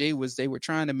Lot J was they were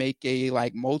trying to make a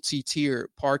like multi-tiered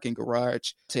parking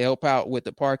garage to help out with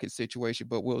the parking situation,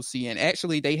 but we'll see. And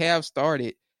actually they have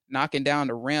started knocking down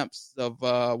the ramps of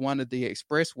one of the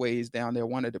expressways down there,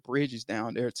 one of the bridges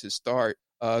down there to start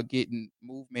getting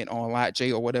movement on Lot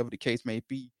J or whatever the case may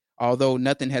be. Although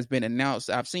nothing has been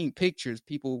announced, I've seen pictures.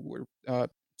 People were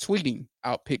tweeting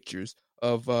out pictures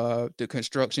of the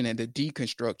construction and the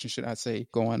deconstruction, should I say,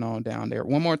 going on down there.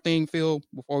 One more thing, Phil,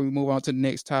 before we move on to the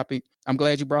next topic. I'm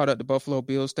glad you brought up the Buffalo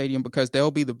Bills Stadium because they'll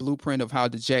be the blueprint of how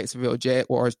the Jacksonville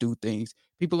Jaguars do things.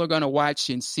 People are going to watch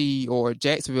and see, or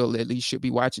Jacksonville at least should be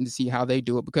watching to see how they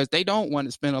do it because they don't want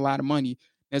to spend a lot of money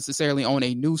necessarily on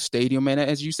a new stadium. And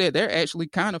as you said, they're actually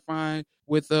kind of fine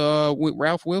with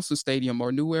Ralph Wilson Stadium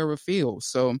or New Era Field.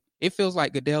 So it feels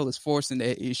like Goodell is forcing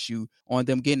that issue on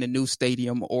them getting a new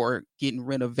stadium or getting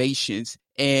renovations.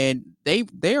 And they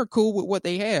are cool with what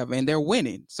they have and they're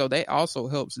winning. So that also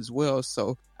helps as well.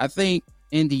 So I think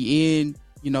in the end,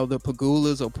 the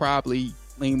Pegulas will probably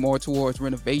lean more towards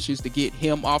renovations to get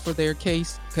him off of their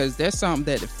case because that's something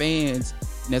that the fans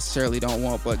necessarily don't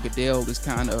want, but Goodell is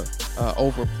kind of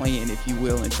overplaying, if you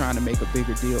will, and trying to make a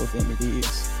bigger deal than it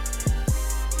is.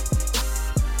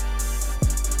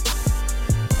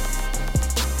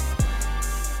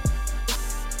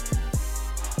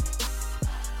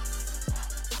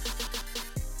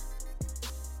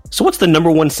 So what's the number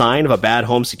one sign of a bad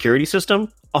home security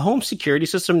system? a home security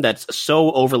system that's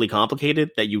so overly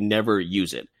complicated that you never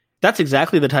use it. That's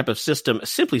exactly the type of system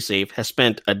SimpliSafe has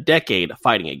spent a decade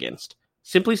fighting against.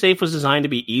 SimpliSafe was designed to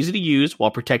be easy to use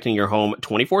while protecting your home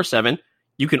 24/7.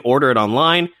 You can order it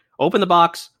online, open the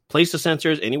box, place the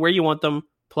sensors anywhere you want them,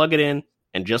 plug it in,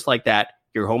 and just like that,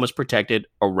 your home is protected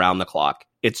around the clock.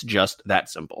 It's just that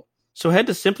simple. So head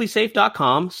to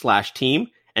simplisafe.com/team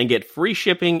and get free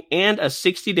shipping and a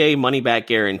 60-day money-back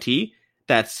guarantee.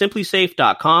 That's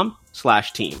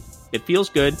simplisafe.com/team. It feels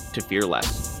good to fear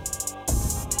less.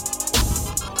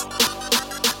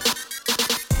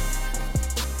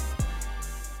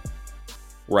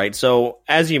 Right. So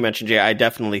as you mentioned, Jay, I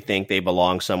definitely think they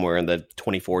belong somewhere in the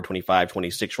 24, 25,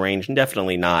 26 range, and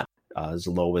definitely not as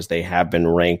low as they have been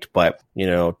ranked. But,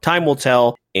 time will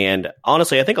tell. And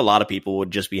honestly, I think a lot of people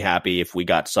would just be happy if we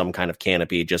got some kind of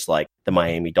canopy, just like the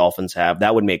Miami Dolphins have.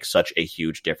 That would make such a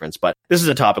huge difference. But this is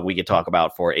a topic we could talk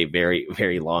about for a very,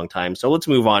 very long time. So let's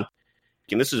move on.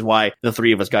 And this is why the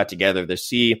three of us got together to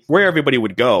see where everybody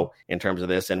would go in terms of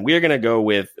this. And we're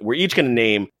each going to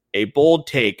name a bold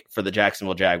take for the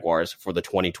Jacksonville Jaguars for the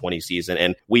 2020 season.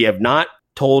 And we have not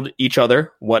told each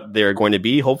other what they're going to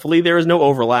be. Hopefully there is no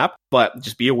overlap, but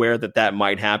just be aware that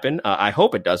might happen. I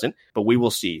hope it doesn't, but we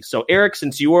will see. So Eric,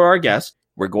 since you are our guest,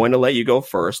 we're going to let you go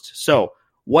first. So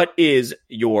what is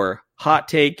your hot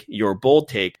take, your bold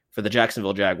take for the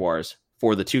Jacksonville Jaguars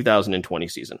for the 2020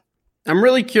 season? I'm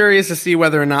really curious to see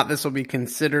whether or not this will be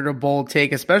considered a bold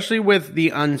take, especially with the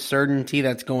uncertainty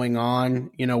that's going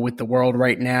on, with the world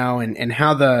right now and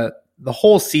how the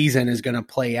whole season is going to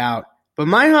play out. But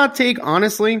my hot take,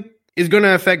 honestly, is going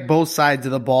to affect both sides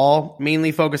of the ball,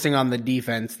 mainly focusing on the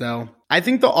defense, though. I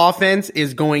think the offense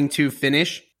is going to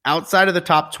finish outside of the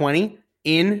top 20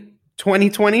 in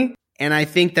 2020. And I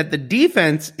think that the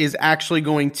defense is actually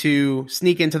going to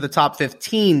sneak into the top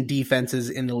 15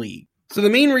 defenses in the league. So the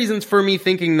main reasons for me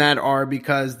thinking that are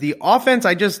because the offense,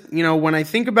 when I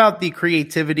think about the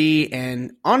creativity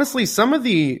and honestly, some of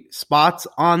the spots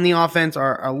on the offense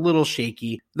are a little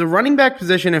shaky. The running back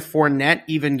position, if Fournette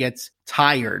even gets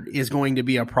tired, is going to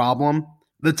be a problem.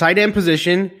 The tight end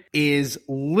position is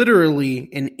literally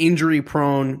an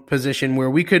injury-prone position where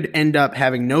we could end up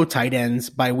having no tight ends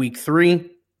by week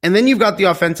 3. And then you've got the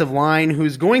offensive line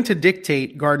who's going to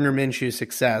dictate Gardner Minshew's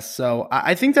success. So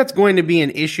I think that's going to be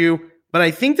an issue. But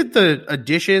I think that the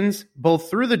additions, both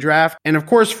through the draft and, of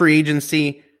course, free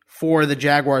agency for the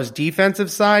Jaguars' defensive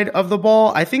side of the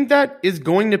ball, I think that is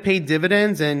going to pay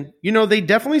dividends. And, they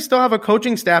definitely still have a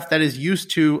coaching staff that is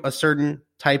used to a certain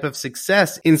type of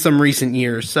success in some recent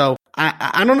years. So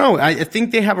I don't know. I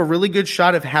think they have a really good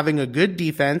shot of having a good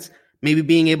defense, maybe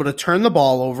being able to turn the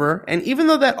ball over. And even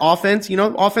though that offense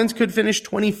could finish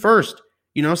 21st,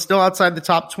 still outside the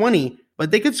top 20, but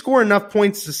they could score enough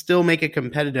points to still make it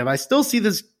competitive. I still see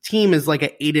this team as like an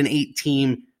 8-8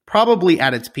 team, probably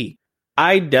at its peak.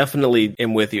 I definitely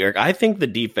am with you, Eric. I think the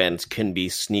defense can be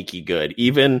sneaky good,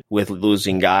 even with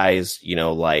losing guys,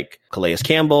 like Calais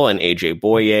Campbell and AJ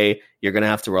Boye. You're going to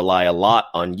have to rely a lot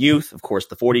on youth. Of course,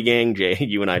 the 40 gang, Jay,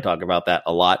 you and I talk about that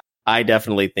a lot. I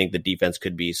definitely think the defense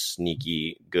could be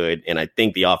sneaky good, and I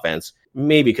think the offense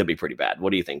maybe could be pretty bad. What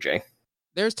do you think, Jay?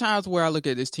 There's times where I look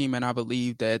at this team and I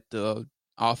believe that the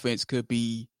offense could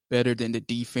be better than the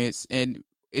defense. And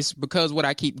it's because what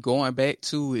I keep going back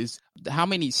to is how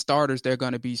many starters they're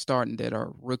going to be starting that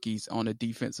are rookies on the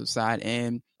defensive side.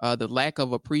 And the lack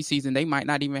of a preseason, they might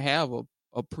not even have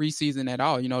a preseason at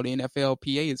all. The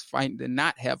NFLPA is fighting to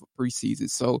not have a preseason.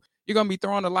 So you're going to be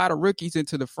throwing a lot of rookies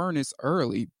into the furnace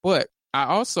early. But I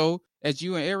also, as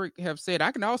you and Eric have said,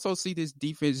 I can also see this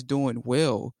defense doing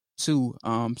well too.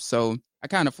 So I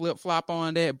kind of flip-flop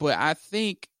on that, but I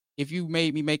think if you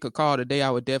made me make a call today, I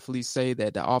would definitely say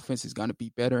that the offense is going to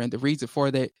be better. And the reason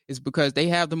for that is because they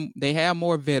have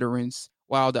more veterans,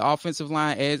 while the offensive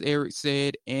line, as Eric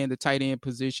said, and the tight end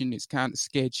position is kind of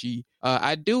sketchy.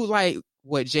 I do like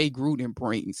what Jay Gruden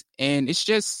brings, and it's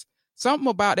just something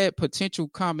about that potential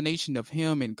combination of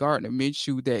him and Gardner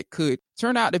Minshew that could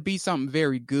turn out to be something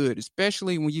very good,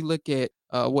 especially when you look at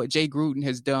what Jay Gruden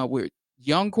has done with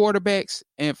young quarterbacks,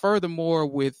 and furthermore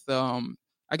with,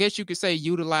 I guess you could say,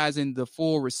 utilizing the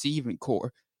full receiving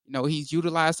core. He's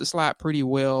utilized the slot pretty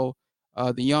well.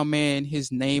 The young man,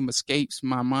 his name escapes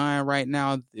my mind right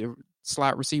now, the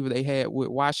slot receiver they had with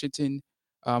Washington.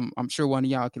 I'm sure one of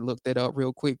y'all can look that up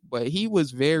real quick, but he was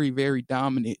very, very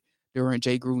dominant during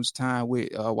Jay Gruden's time with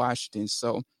Washington.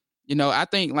 So, I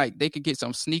think like they could get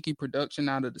some sneaky production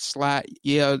out of the slot.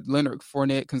 Yeah, Leonard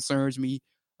Fournette concerns me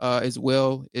as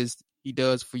well as he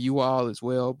does for you all as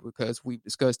well, because we've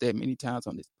discussed that many times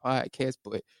on this podcast.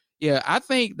 But yeah, I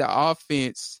think the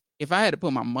offense, if I had to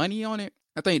put my money on it,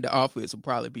 I think the offense will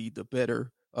probably be the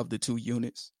better of the two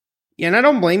units. Yeah, and I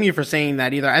don't blame you for saying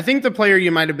that either. I think the player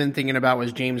you might have been thinking about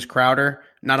was James Crowder.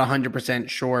 Not 100%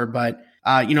 sure, but,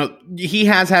 he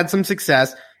has had some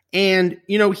success. And,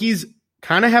 he's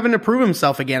kind of having to prove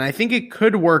himself again. I think it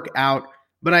could work out,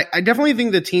 but I definitely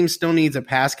think the team still needs a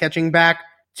pass catching back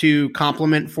to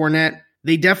complement Fournette.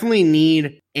 They definitely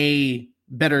need a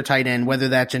better tight end, whether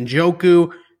that's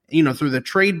Njoku, through the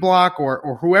trade block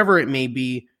or whoever it may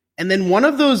be. And then one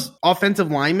of those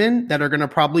offensive linemen that are going to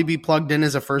probably be plugged in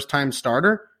as a first-time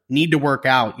starter need to work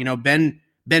out.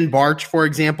 Ben Barch, for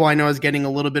example, I know is getting a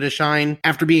little bit of shine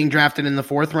after being drafted in the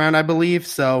 4th round, I believe.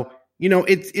 So,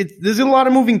 there's a lot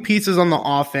of moving pieces on the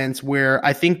offense where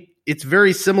I think it's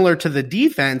very similar to the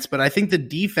defense, but I think the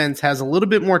defense has a little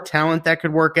bit more talent that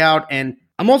could work out. And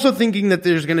I'm also thinking that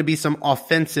there's going to be some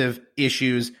offensive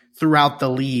issues throughout the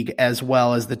league as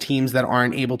well as the teams that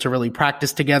aren't able to really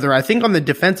practice together. I think on the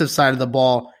defensive side of the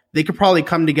ball, they could probably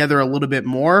come together a little bit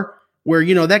more where,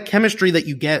 that chemistry that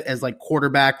you get as like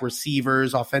quarterback,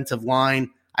 receivers, offensive line,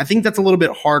 I think that's a little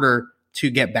bit harder to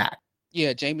get back.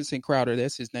 Yeah, Jamison Crowder,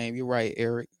 that's his name. You're right,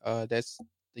 Eric. That's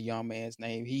the young man's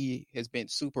name. He has been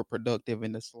super productive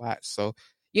in the slot. So,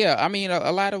 yeah, I mean,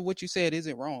 a lot of what you said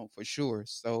isn't wrong for sure.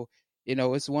 So,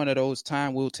 it's one of those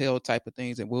time will tell type of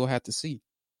things, and we'll have to see.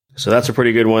 So that's a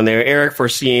pretty good one there, Eric, for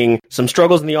seeing some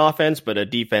struggles in the offense, but a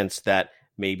defense that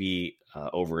maybe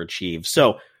overachieved.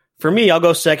 So for me, I'll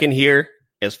go second here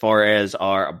as far as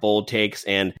our bold takes.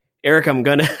 And Eric, I'm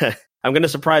gonna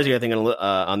surprise you, I think,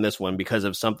 on this one because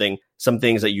of some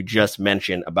things that you just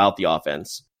mentioned about the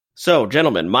offense. So,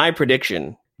 gentlemen, my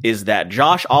prediction is that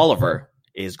Josh Oliver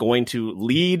is going to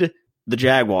lead the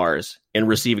Jaguars in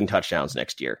receiving touchdowns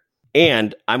next year.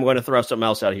 And I'm going to throw something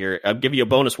else out here. I'll give you a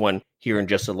bonus one here in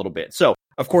just a little bit. So,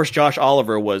 of course, Josh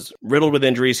Oliver was riddled with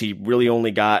injuries. He really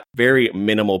only got very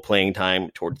minimal playing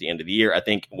time towards the end of the year. I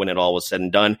think when it all was said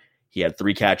and done, he had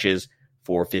 3 catches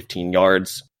for 15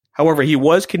 yards. However, he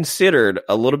was considered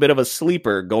a little bit of a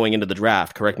sleeper going into the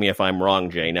draft. Correct me if I'm wrong,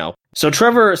 Jay. Now, so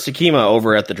Trevor Sakima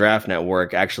over at the Draft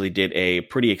Network actually did a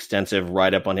pretty extensive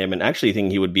write-up on him, and actually think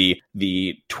he would be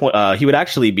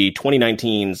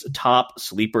 2019's top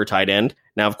sleeper tight end.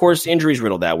 Now, of course, injuries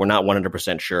riddle that. We're not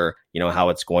 100% sure, how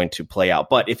it's going to play out.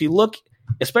 But if you look,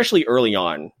 especially early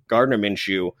on, Gardner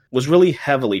Minshew was really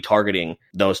heavily targeting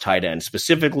those tight ends,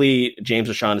 specifically James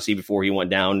O'Shaughnessy before he went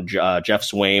down, Jeff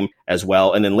Swaim as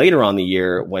well. And then later on the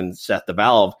year when Seth the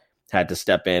Valve had to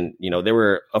step in, there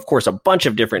were, of course, a bunch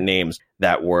of different names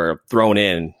that were thrown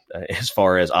in as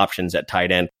far as options at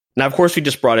tight end. Now, of course, we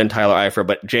just brought in Tyler Eifert,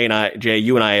 but Jay,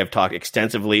 you and I have talked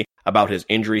extensively about his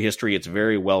injury history. It's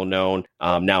very well known.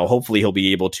 Now, hopefully he'll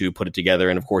be able to put it together.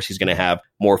 And of course, he's going to have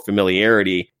more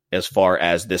familiarity as far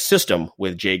as this system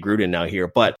with Jay Gruden now here.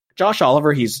 But Josh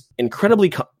Oliver, he's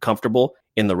incredibly comfortable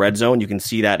in the red zone. You can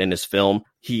see that in his film.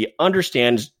 He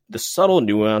understands the subtle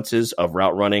nuances of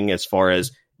route running as far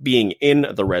as being in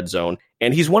the red zone.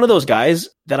 And he's one of those guys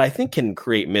that I think can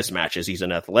create mismatches. He's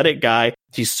an athletic guy.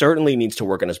 He certainly needs to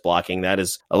work on his blocking. That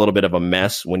is a little bit of a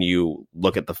mess when you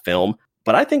look at the film.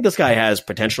 But I think this guy has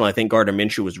potential. I think Gardner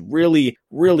Minshew is really,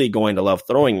 really going to love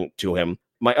throwing to him.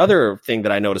 My other thing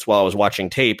that I noticed while I was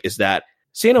watching tape is that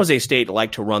San Jose State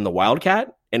liked to run the Wildcat,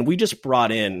 and we just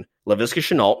brought in Laviska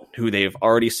Shenault, who they've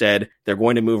already said they're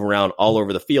going to move around all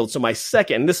over the field. So my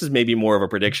second, this is maybe more of a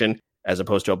prediction as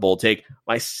opposed to a bold take,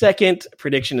 my second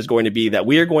prediction is going to be that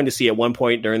we are going to see at one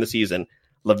point during the season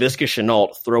Laviska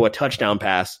Shenault throw a touchdown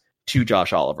pass to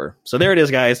Josh Oliver. So there it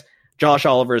is, guys. Josh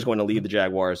Oliver is going to lead the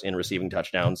Jaguars in receiving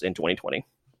touchdowns in 2020.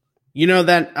 You know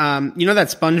that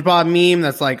SpongeBob meme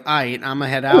that's like, all right, I'm gonna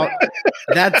head out.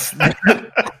 That's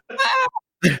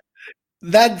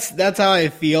how I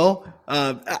feel.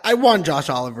 I want Josh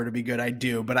Oliver to be good. I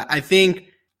do, but I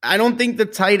don't think the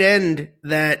tight end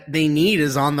that they need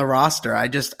is on the roster. I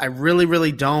really,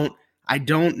 really don't. I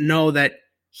don't know that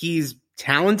he's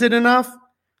talented enough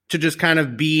to just kind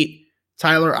of beat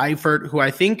Tyler Eifert, who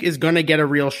I think is going to get a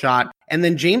real shot. And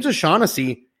then James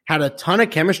O'Shaughnessy had a ton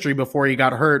of chemistry before he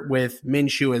got hurt with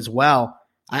Minshew as well.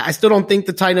 I still don't think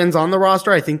the tight end's on the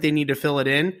roster. I think they need to fill it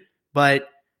in. But,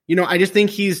 I just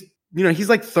think he's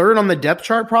like third on the depth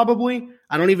chart probably.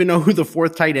 I don't even know who the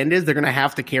fourth tight end is. They're going to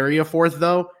have to carry a fourth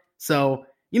though. So,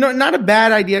 not a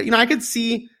bad idea. I could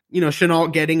see,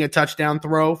 Shenault getting a touchdown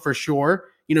throw for sure.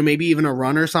 Maybe even a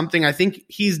run or something. I think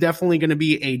he's definitely going to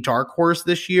be a dark horse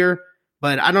this year.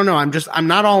 But I don't know. I'm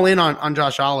not all in on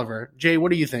Josh Oliver. Jay,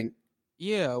 what do you think?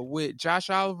 Yeah, with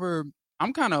Josh Oliver,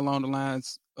 I'm kind of along the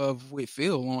lines of with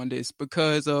Phil on this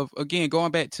because of, again,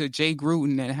 going back to Jay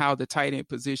Gruden and how the tight end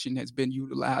position has been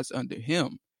utilized under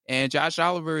him. And Josh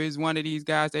Oliver is one of these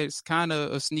guys that's kind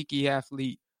of a sneaky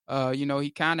athlete.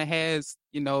 He kind of has,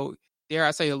 dare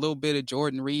I say, a little bit of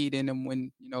Jordan Reed in him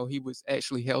when, he was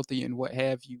actually healthy and what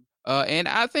have you. And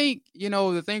I think,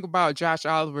 the thing about Josh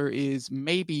Oliver is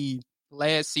maybe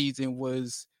last season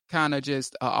was kind of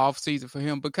just an off season for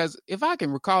him, because if I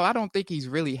can recall, I don't think he's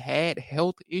really had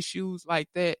health issues like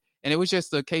that. And it was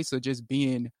just a case of just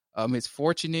being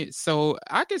misfortunate. So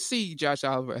I could see Josh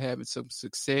Oliver having some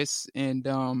success. And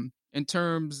in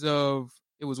terms of,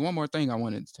 it was one more thing I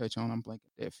wanted to touch on. I'm blanking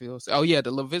that feels. Oh yeah,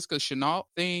 the Laviska Shenault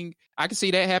thing. I can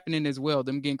see that happening as well.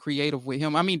 Them getting creative with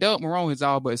him. I mean, Doug Marrone has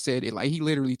all but said it. Like, he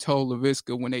literally told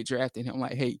Laviska when they drafted him,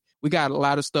 like, "Hey, we got a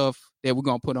lot of stuff that we're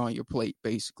gonna put on your plate,"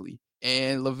 basically.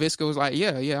 And Laviska was like,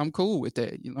 "Yeah, I'm cool with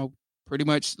that. Pretty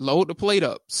much load the plate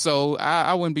up." So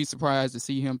I wouldn't be surprised to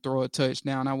see him throw a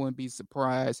touchdown. I wouldn't be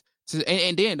surprised to.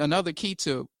 And then another key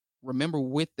to remember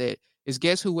with that is,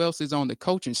 guess who else is on the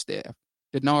coaching staff?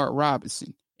 Denard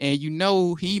Robinson. And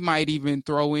he might even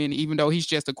throw in, even though he's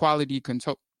just a quality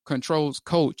controls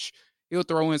coach, he'll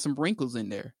throw in some wrinkles in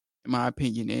there, in my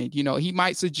opinion. And, he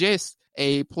might suggest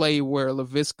a play where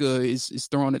Laviska is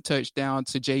throwing a touchdown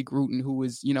to Jay Gruden, who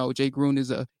is, Jay Gruden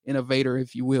is a innovator,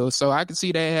 if you will. So I can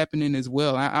see that happening as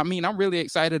well. I mean, I'm really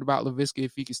excited about Laviska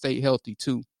if he can stay healthy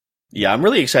too. Yeah, I'm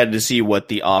really excited to see what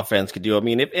the offense could do. I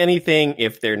mean, if anything,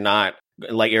 if they're not,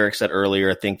 like Eric said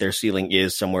earlier, I think their ceiling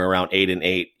is somewhere around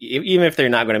 8-8. Even if they're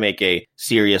not going to make a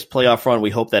serious playoff run, we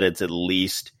hope that it's at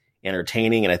least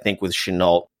entertaining. And I think with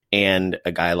Shenault and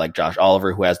a guy like Josh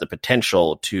Oliver, who has the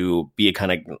potential to be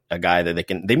a guy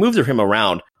that they move him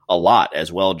around a lot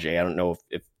as well, Jay. I don't know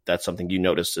if that's something you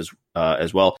noticed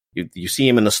as well. You see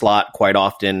him in the slot quite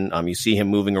often. You see him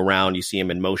moving around. You see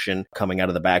him in motion coming out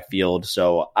of the backfield.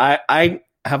 So I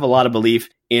have a lot of belief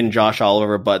in Josh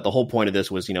Oliver, but the whole point of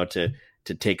this was,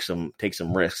 to take some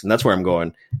risks. And that's where I'm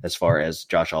going as far as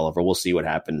Josh Oliver. We'll see what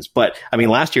happens. But I mean,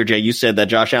 last year, Jay, you said that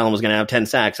Josh Allen was going to have 10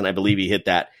 sacks, and I believe he hit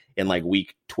that in like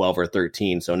week 12 or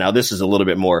 13. So now this is a little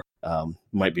bit more,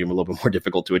 might be a little bit more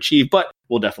difficult to achieve, but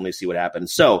we'll definitely see what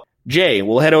happens. So Jay,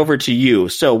 we'll head over to you.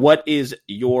 So what is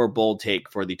your bold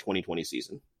take for the 2020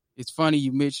 season? It's funny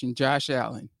you mentioned Josh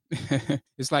Allen.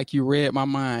 It's like you read my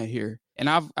mind here. And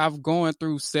I've gone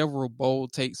through several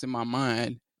bold takes in my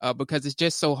mind, because it's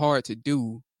just so hard to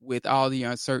do with all the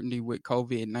uncertainty with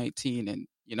COVID-19 and,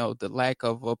 the lack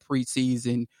of a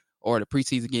preseason, or the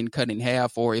preseason getting cut in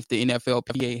half, or if the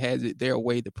NFLPA has it their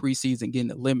way, the preseason getting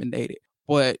eliminated.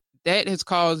 But that has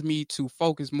caused me to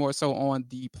focus more so on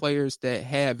the players that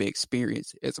have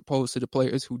experience as opposed to the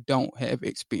players who don't have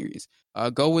experience.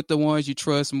 Go with the ones you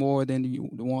trust more than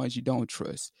the ones you don't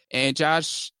trust. And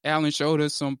Josh Allen showed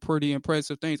us some pretty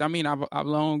impressive things. I mean, I've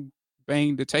long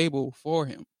banged the table for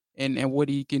him and what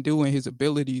he can do and his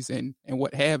abilities and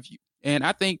what have you. And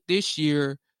I think this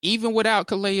year, even without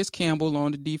Calais Campbell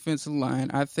on the defensive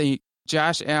line, I think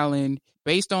Josh Allen,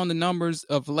 based on the numbers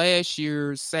of last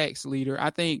year's sacks leader, I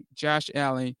think Josh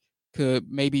Allen could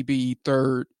maybe be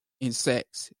third in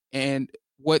sacks. And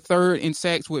what third in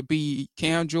sacks would be,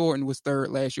 Cam Jordan was third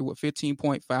last year with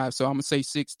 15.5. So I'm going to say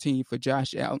 16 for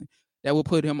Josh Allen. That will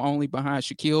put him only behind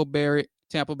Shaquille Barrett,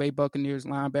 Tampa Bay Buccaneers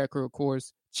linebacker, of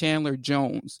course, Chandler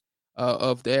Jones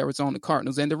of the Arizona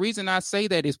Cardinals. And the reason I say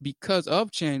that is because of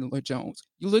Chandler Jones.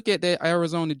 You look at that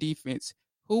Arizona defense,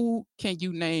 who can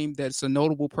you name that's a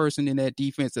notable person in that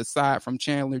defense aside from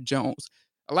Chandler Jones?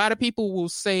 A lot of people will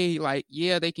say, like,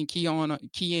 yeah, they can key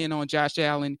in on Josh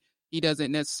Allen. He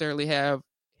doesn't necessarily have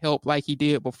help like he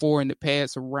did before in the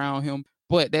past around him.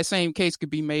 But that same case could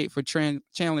be made for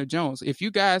Chandler Jones. If you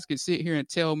guys could sit here and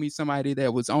tell me somebody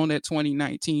that was on that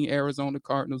 2019 Arizona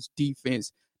Cardinals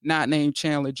defense, not named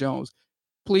Chandler Jones,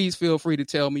 please feel free to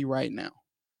tell me right now.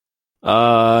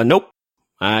 Nope.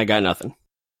 I got nothing.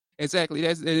 Exactly.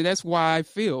 That's why I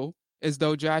feel as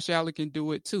though Josh Allen can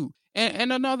do it too.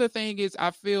 And another thing is,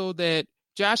 I feel that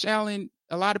Josh Allen,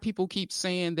 a lot of people keep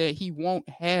saying that he won't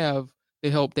have the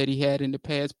help that he had in the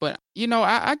past. But,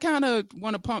 I kind of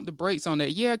want to pump the brakes on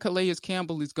that. Yeah, Calais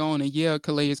Campbell is gone, and yeah,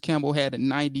 Calais Campbell had a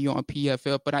 90 on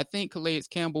PFF, but I think Calais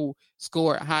Campbell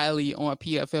scored highly on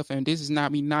PFF, and this is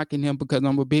not me knocking him because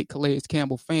I'm a big Calais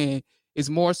Campbell fan. It's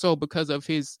more so because of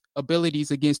his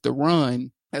abilities against the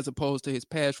run as opposed to his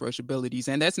pass rush abilities.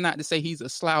 And that's not to say he's a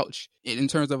slouch in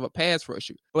terms of a pass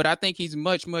rusher, but I think he's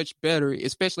much, much better,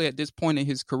 especially at this point in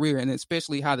his career, and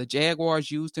especially how the Jaguars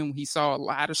used him. He saw a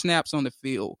lot of snaps on the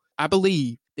field. I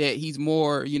believe that he's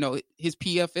more, his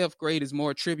PFF grade is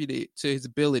more attributed to his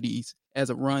abilities as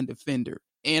a run defender.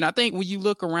 And I think when you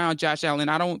look around Josh Allen,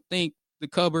 I don't think the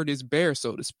cupboard is bare,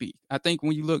 so to speak. I think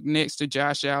when you look next to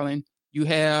Josh Allen, you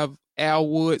have Al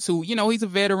Woods, who, he's a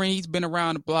veteran. He's been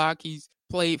around the block. He's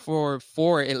played for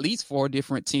at least four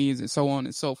different teams and so on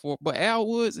and so forth. But Al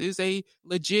Woods is a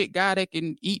legit guy that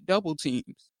can eat double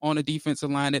teams on the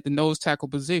defensive line at the nose tackle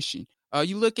position.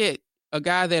 You look at a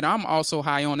guy that I'm also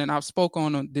high on, and I've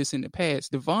spoken on this in the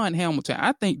past, DaVon Hamilton.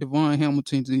 I think DaVon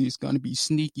Hamilton is going to be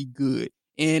sneaky good.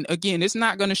 And again, it's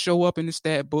not going to show up in the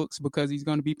stat books because he's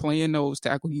going to be playing nose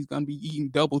tackle. He's going to be eating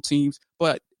double teams.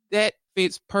 But that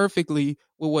fits perfectly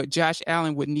with what Josh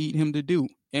Allen would need him to do.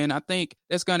 And I think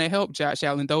that's going to help Josh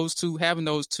Allen, having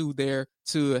those two there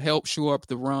to help shore up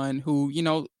the run, who,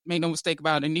 make no mistake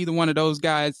about it, neither one of those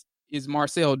guys is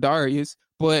Marcel Darius,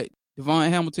 but DaVon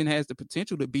Hamilton has the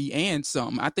potential to be and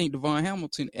some. I think DaVon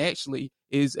Hamilton actually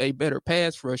is a better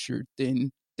pass rusher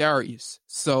than Darius.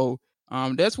 So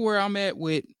that's where I'm at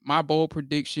with my bold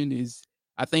prediction is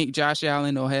I think Josh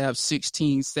Allen will have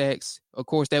 16 sacks. Of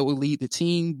course, that will lead the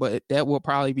team, but that will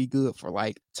probably be good for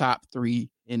like top 3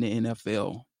 in the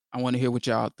NFL. I want to hear what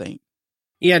y'all think.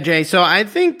 Yeah, Jay. So I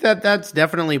think that that's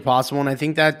definitely possible. And I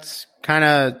think that's kind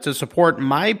of to support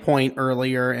my point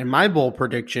earlier and my bold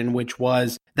prediction, which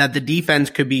was that the defense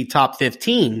could be top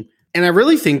 15. And I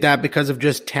really think that because of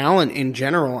just talent in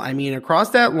general. I mean,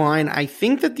 across that line, I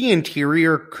think that the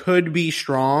interior could be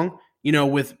strong,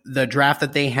 with the draft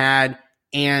that they had.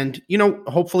 And,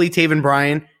 hopefully Taven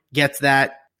Bryan gets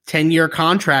that 10-year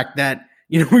contract that,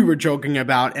 we were joking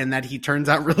about, and that he turns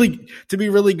out to be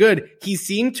really good. He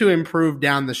seemed to improve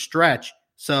down the stretch.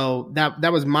 So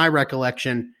that was my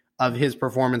recollection of his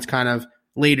performance kind of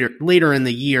later in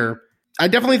the year. I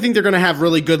definitely think they're going to have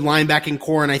really good linebacking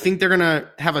core, and I think they're going to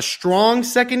have a strong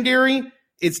secondary.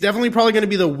 It's definitely probably going to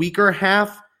be the weaker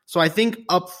half. So I think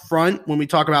up front, when we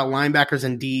talk about linebackers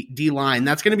and D-line,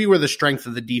 that's going to be where the strength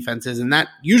of the defense is, and that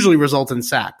usually results in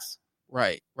sacks.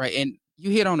 Right. And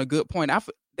you hit on a good point.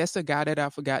 That's a guy that I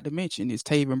forgot to mention is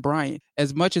Taven Bryan.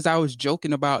 As much as I was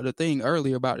joking about the thing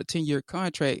earlier about the 10-year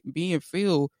contract, me and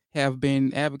Phil have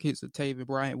been advocates of Taven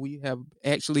Bryan. We have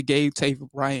actually gave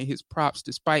Taven Bryan his props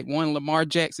despite one Lamar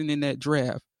Jackson in that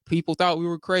draft. People thought we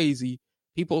were crazy.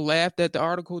 People laughed at the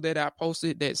article that I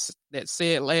posted that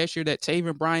said last year that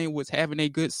Taven Bryan was having a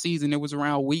good season. It was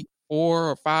around week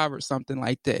 4 or 5 or something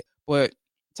like that. But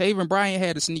Taven Bryan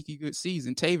had a sneaky good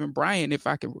season. Taven Bryan, if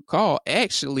I can recall,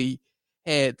 actually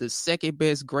had the second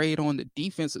best grade on the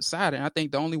defensive side. And I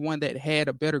think the only one that had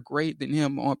a better grade than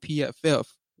him on PFF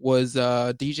was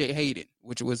DJ Hayden,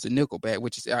 which was the nickelback,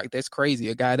 which is that's crazy.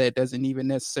 A guy that doesn't even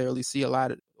necessarily see a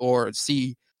lot of, or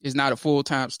see is not a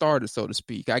full-time starter, so to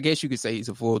speak. I guess you could say he's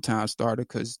a full-time starter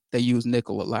because they use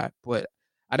nickel a lot, but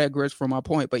I digress from my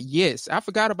point. But yes, I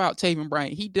forgot about Taven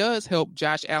Bryan. He does help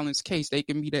Josh Allen's case. They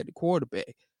can meet at the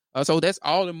quarterback. So that's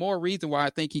all the more reason why I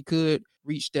think he could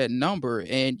reach that number.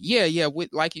 And yeah, with,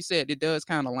 like you said, it does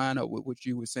kind of line up with what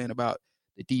you were saying about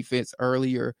the defense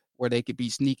earlier, where they could be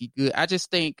sneaky good. I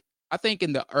think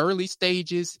in the early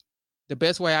stages, the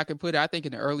best way I can put it, I think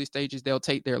in the early stages, they'll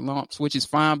take their lumps, which is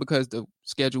fine because the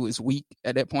schedule is weak.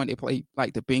 At that point, they play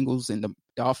like the Bengals and the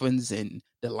Dolphins and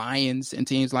the Lions and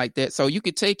teams like that. So you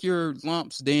could take your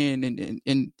lumps then,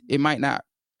 and it might not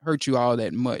hurt you all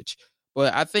that much.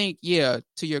 But I think, to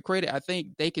your credit, I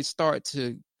think they can start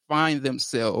to find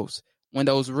themselves when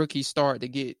those rookies start to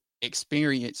get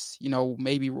experience,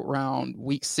 maybe around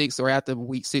week 6 or after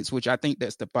week 6, which I think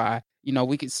that's the bye.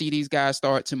 We could see these guys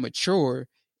start to mature.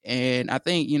 And I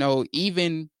think,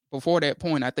 even before that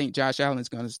point, I think Josh Allen is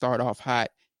going to start off hot.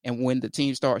 And when the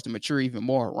team starts to mature even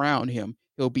more around him,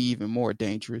 he'll be even more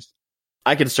dangerous.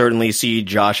 I could certainly see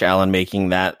Josh Allen making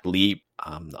that leap.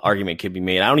 The argument could be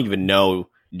made. I don't even know,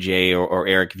 Jay or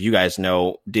Eric, if you guys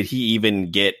know, did he even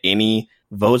get any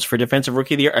votes for Defensive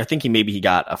Rookie of the Year? I think he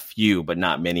got a few, but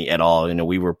not many at all.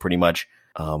 We were pretty much,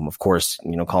 of course,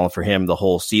 calling for him the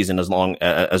whole season as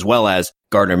well as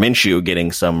Gardner Minshew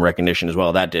getting some recognition as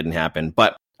well. That didn't happen,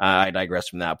 but I digress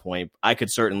from that point. I could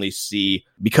certainly see,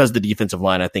 because the defensive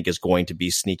line, I think, is going to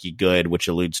be sneaky good, which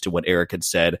alludes to what Eric had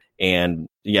said. And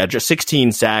yeah, just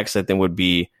 16 sacks, I think would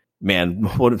be, man,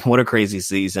 what a crazy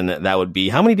season that would be.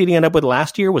 How many did he end up with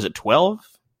last year? Was it 12?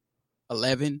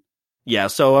 11. Yeah,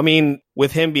 so,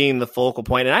 with him being the focal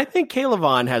point, and I think Caleb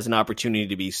Vaughn has an opportunity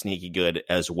to be sneaky good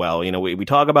as well. We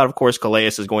talk about, of course, Calais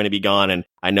is going to be gone, and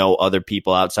I know other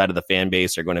people outside of the fan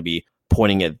base are going to be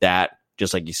pointing at that,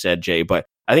 just like you said, Jay. But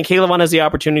I think Caleb Vaughn has the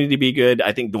opportunity to be good.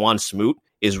 I think Dawuane Smoot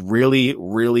is really,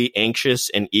 really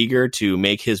anxious and eager to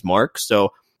make his mark.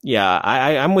 So, yeah,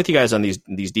 I'm with you guys on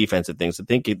these defensive things. I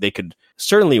think they could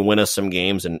certainly win us some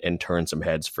games and turn some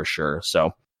heads for sure.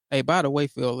 So, hey, by the way,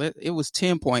 Phil, it was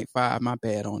 10.5. My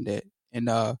bad on that. And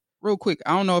real quick,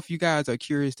 I don't know if you guys are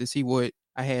curious to see what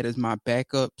I had as my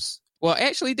backups Well,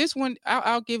 actually, this one,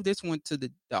 I'll give this one to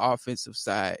the offensive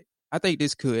side. I think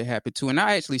this could happen too. And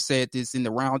I actually said this in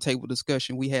the roundtable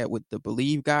discussion we had with the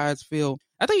Believe guys, Phil.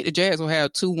 I think the Jags will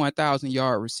have 2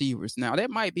 1,000-yard receivers. Now, that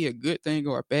might be a good thing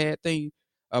or a bad thing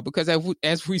because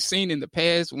as we've seen in the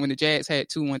past, when the Jags had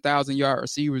 2 1,000-yard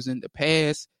receivers in the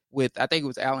past with, I think it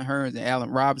was Allen Hurns and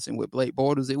Allen Robinson with Blake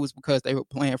Bortles, it was because they were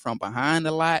playing from behind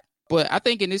a lot. But I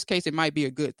think in this case, it might be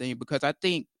a good thing because I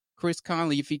think Chris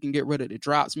Conley, if he can get rid of the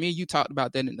drops, me and you talked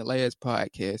about that in the last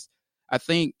podcast. I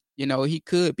think, he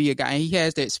could be a guy, and he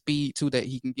has that speed too that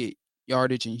he can get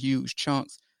yardage in huge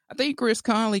chunks. I think Chris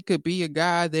Conley could be a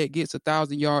guy that gets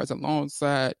 1,000 yards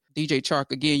alongside DJ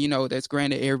Chark. Again, that's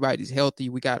granted everybody's healthy.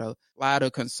 We got a lot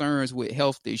of concerns with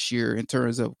health this year in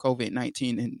terms of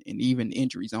COVID-19 and even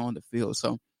injuries on the field.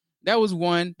 So that was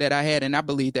one that I had, and I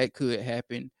believe that could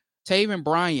happen. Taven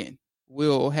Bryan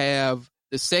will have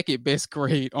the second best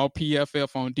grade on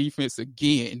PFF on defense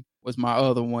again, was my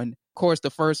other one. Of course, the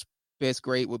first best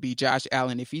grade would be Josh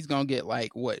Allen. If he's going to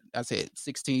get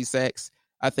 16 sacks,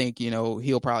 I think,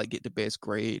 he'll probably get the best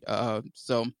grade.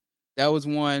 So that was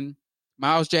one.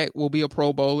 Miles Jack will be a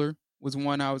Pro Bowler, was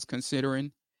one I was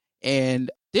considering. And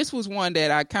this was one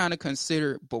that I kind of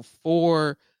considered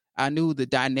before I knew the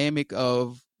dynamic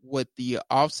of what the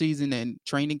offseason and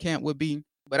training camp would be.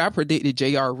 But I predicted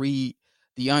J.R. Reed,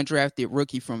 the undrafted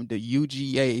rookie from the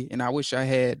UGA. And I wish I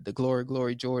had the Glory,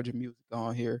 Glory, Georgia music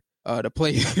on here to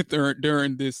play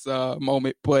during this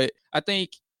moment. But I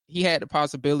think he had the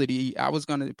possibility. I was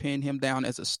going to pin him down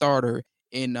as a starter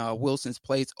in Wilson's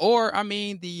place. Or,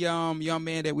 the young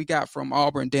man that we got from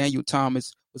Auburn, Daniel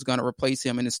Thomas, was going to replace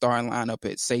him in the starting lineup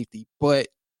at safety. But,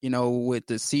 with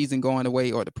the season going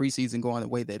away or the preseason going the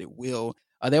way that it will,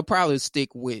 they'll probably stick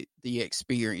with the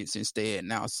experience instead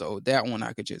now. So that one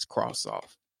I could just cross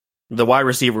off. The wide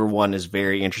receiver one is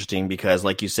very interesting because,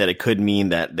 like you said, it could mean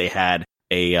that they had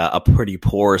a pretty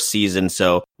poor season.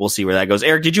 So we'll see where that goes.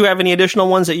 Eric, did you have any additional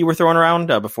ones that you were throwing around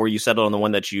before you settled on the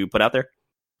one that you put out there?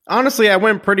 Honestly, I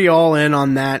went pretty all in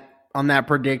on that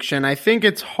prediction. I think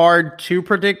it's hard to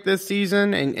predict this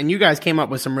season, and you guys came up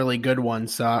with some really good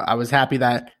ones. So I was happy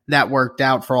that worked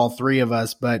out for all three of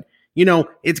us. But,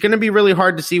 it's going to be really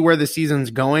hard to see where the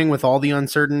season's going with all the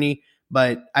uncertainty.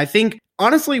 But I think,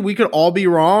 honestly, we could all be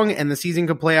wrong and the season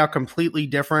could play out completely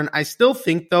different. I still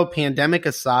think, though, pandemic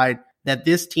aside, that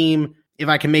this team, if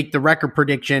I can make the record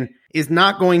prediction, is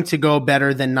not going to go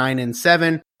better than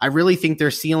 9-7. I really think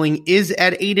their ceiling is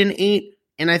at 8-8.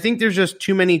 And I think there's just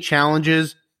too many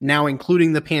challenges now,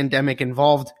 including the pandemic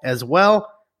involved as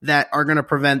well, that are going to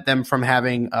prevent them from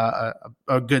having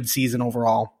a good season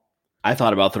overall. I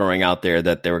thought about throwing out there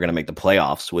that they were going to make the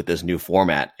playoffs with this new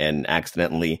format and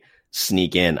accidentally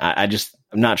sneak in. I'm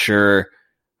not sure,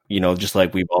 just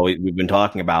like we've been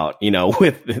talking about,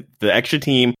 with the extra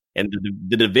team and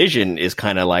the division is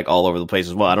kind of like all over the place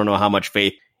as well. I don't know how much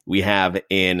faith we have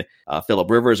in Phillip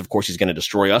Rivers. Of course, he's going to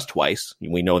destroy us twice.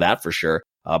 We know that for sure.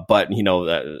 But,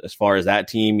 as far as that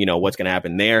team, what's going to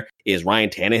happen there? Is Ryan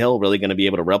Tannehill really going to be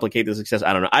able to replicate the success?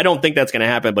 I don't know. I don't think that's going to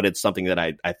happen, but it's something that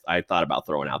I thought about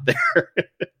throwing out there.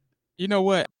 You know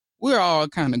what? We're all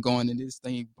kind of going in this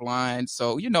thing blind.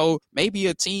 So, maybe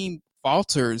a team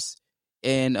falters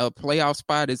and a playoff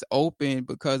spot is open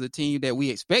because a team that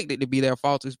we expected to be there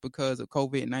falters because of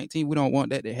COVID-19. We don't want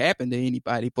that to happen to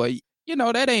anybody. But,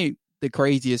 that ain't the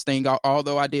craziest thing,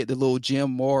 although I did the little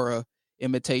Jim Mora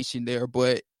imitation there.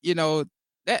 But,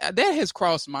 that has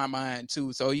crossed my mind,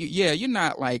 too. So, you're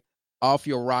not like off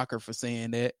your rocker for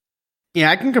saying that. Yeah,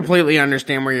 I can completely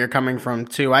understand where you're coming from,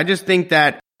 too. I just think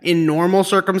that in normal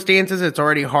circumstances, it's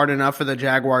already hard enough for the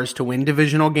Jaguars to win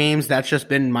divisional games. That's just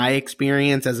been my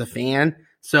experience as a fan.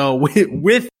 So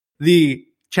with the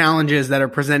challenges that are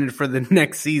presented for the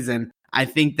next season, I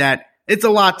think that it's a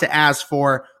lot to ask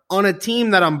for on a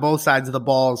team that on both sides of the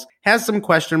balls has some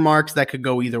question marks that could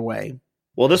go either way.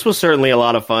 Well, this was certainly a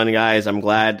lot of fun, guys. I'm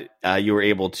glad you were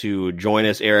able to join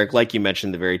us, Eric. Like you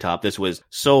mentioned at the very top, this was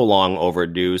so long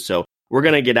overdue. So we're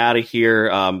going to get out of here.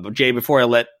 Jay, before I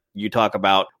let you talk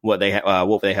about what they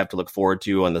have to look forward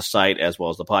to on the site as well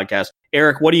as the podcast,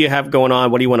 Eric, what do you have going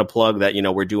on? What do you want to plug that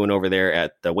we're doing over there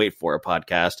at the Wait For It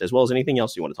podcast, as well as anything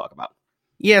else you want to talk about?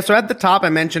 Yeah, so at the top, I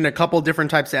mentioned a couple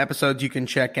different types of episodes you can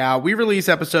check out. We release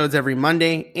episodes every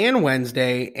Monday and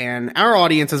Wednesday, and our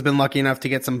audience has been lucky enough to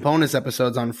get some bonus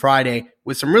episodes on Friday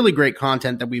with some really great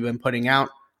content that we've been putting out.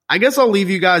 I guess I'll leave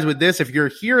you guys with this. If you're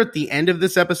here at the end of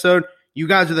this episode, you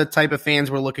guys are the type of fans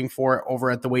we're looking for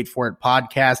over at the Wait For It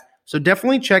podcast. So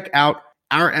definitely check out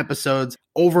our episodes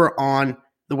over on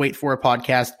the Wait For It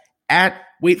podcast at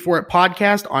Wait For It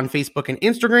podcast on Facebook and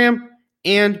Instagram,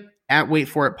 and at Wait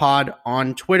For It Pod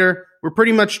on Twitter. we're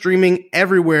pretty much streaming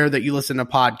everywhere that you listen to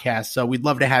podcasts. So we'd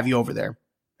love to have you over there.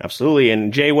 Absolutely.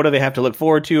 And Jay, what do they have to look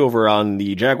forward to over on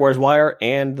the Jaguars Wire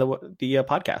and the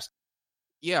podcast?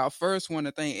 Yeah, I first want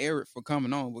to thank Eric for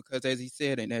coming on because, as he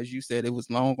said, and as you said, it was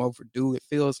long overdue. It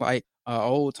feels like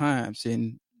old times.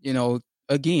 And,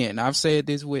 again, I've said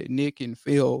this with Nick and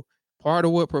Phil. Part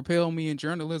of what propelled me in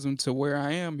journalism to where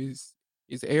I am is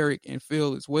Eric and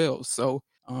Phil as well. So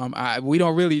we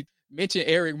don't really mention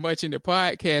Eric much in the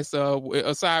podcast,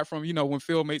 aside from, when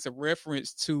Phil makes a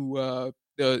reference to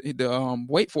the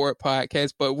Wait For It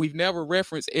podcast, but we've never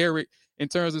referenced Eric in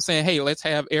terms of saying, hey, let's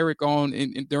have Eric on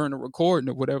during the recording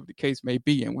or whatever the case may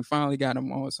be. And we finally got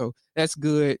him on. So that's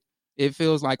good. It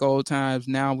feels like old times.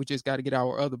 Now we just got to get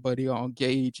our other buddy on,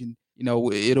 Gage, and,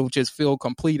 it'll just feel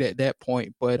complete at that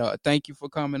point. But thank you for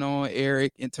coming on,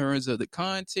 Eric. In terms of the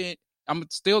content, I'm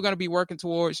still going to be working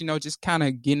towards, just kind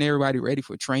of getting everybody ready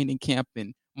for training camp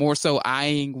and more so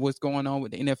eyeing what's going on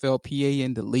with the NFLPA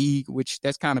and the league, which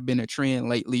that's kind of been a trend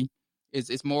lately.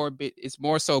 It's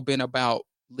more so been about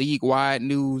league-wide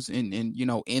news and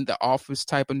in the office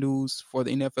type of news for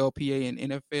the NFLPA and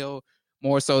NFL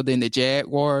more so than the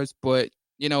Jaguars. But,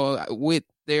 with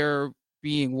there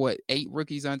being 8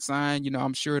 rookies unsigned,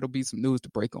 I'm sure it'll be some news to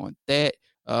break on that.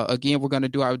 Again, we're going to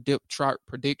do our depth chart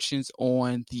predictions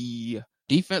on the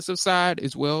defensive side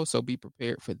as well. So be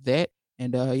prepared for that.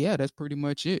 And that's pretty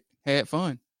much it. Had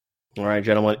fun. All right,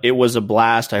 gentlemen, it was a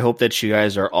blast. I hope that you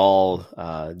guys are all,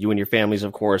 you and your families,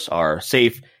 of course, are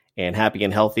safe and happy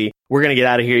and healthy. We're going to get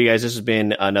out of here, you guys. This has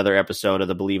been another episode of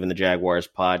the Believe in the Jaguars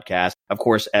podcast. Of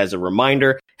course, as a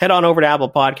reminder, head on over to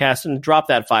Apple Podcasts and drop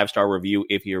that 5-star review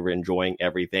if you're enjoying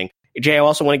everything. Jay, I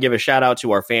also want to give a shout out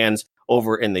to our fans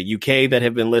over in the UK that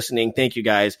have been listening. Thank you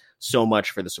guys so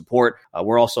much for the support.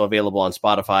 We're also available on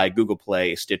Spotify, Google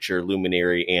Play, Stitcher,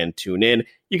 Luminary, and TuneIn.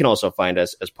 You can also find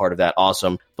us as part of that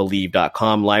awesome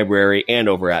Believe.com library and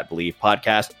over at Believe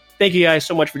Podcast. Thank you guys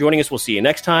so much for joining us. We'll see you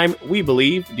next time. We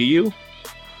believe. Do you?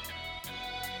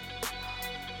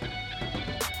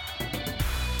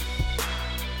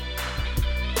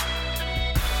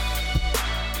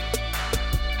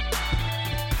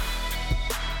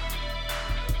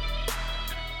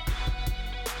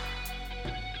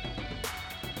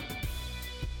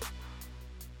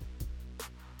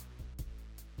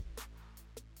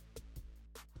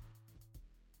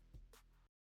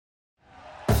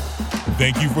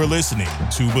 Thank you for listening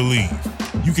to Believe.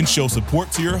 You can show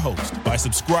support to your host by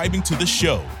subscribing to the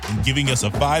show and giving us a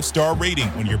 5-star rating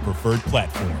on your preferred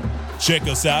platform. Check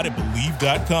us out at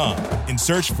Believe.com and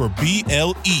search for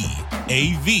BLEAV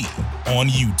on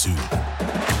YouTube.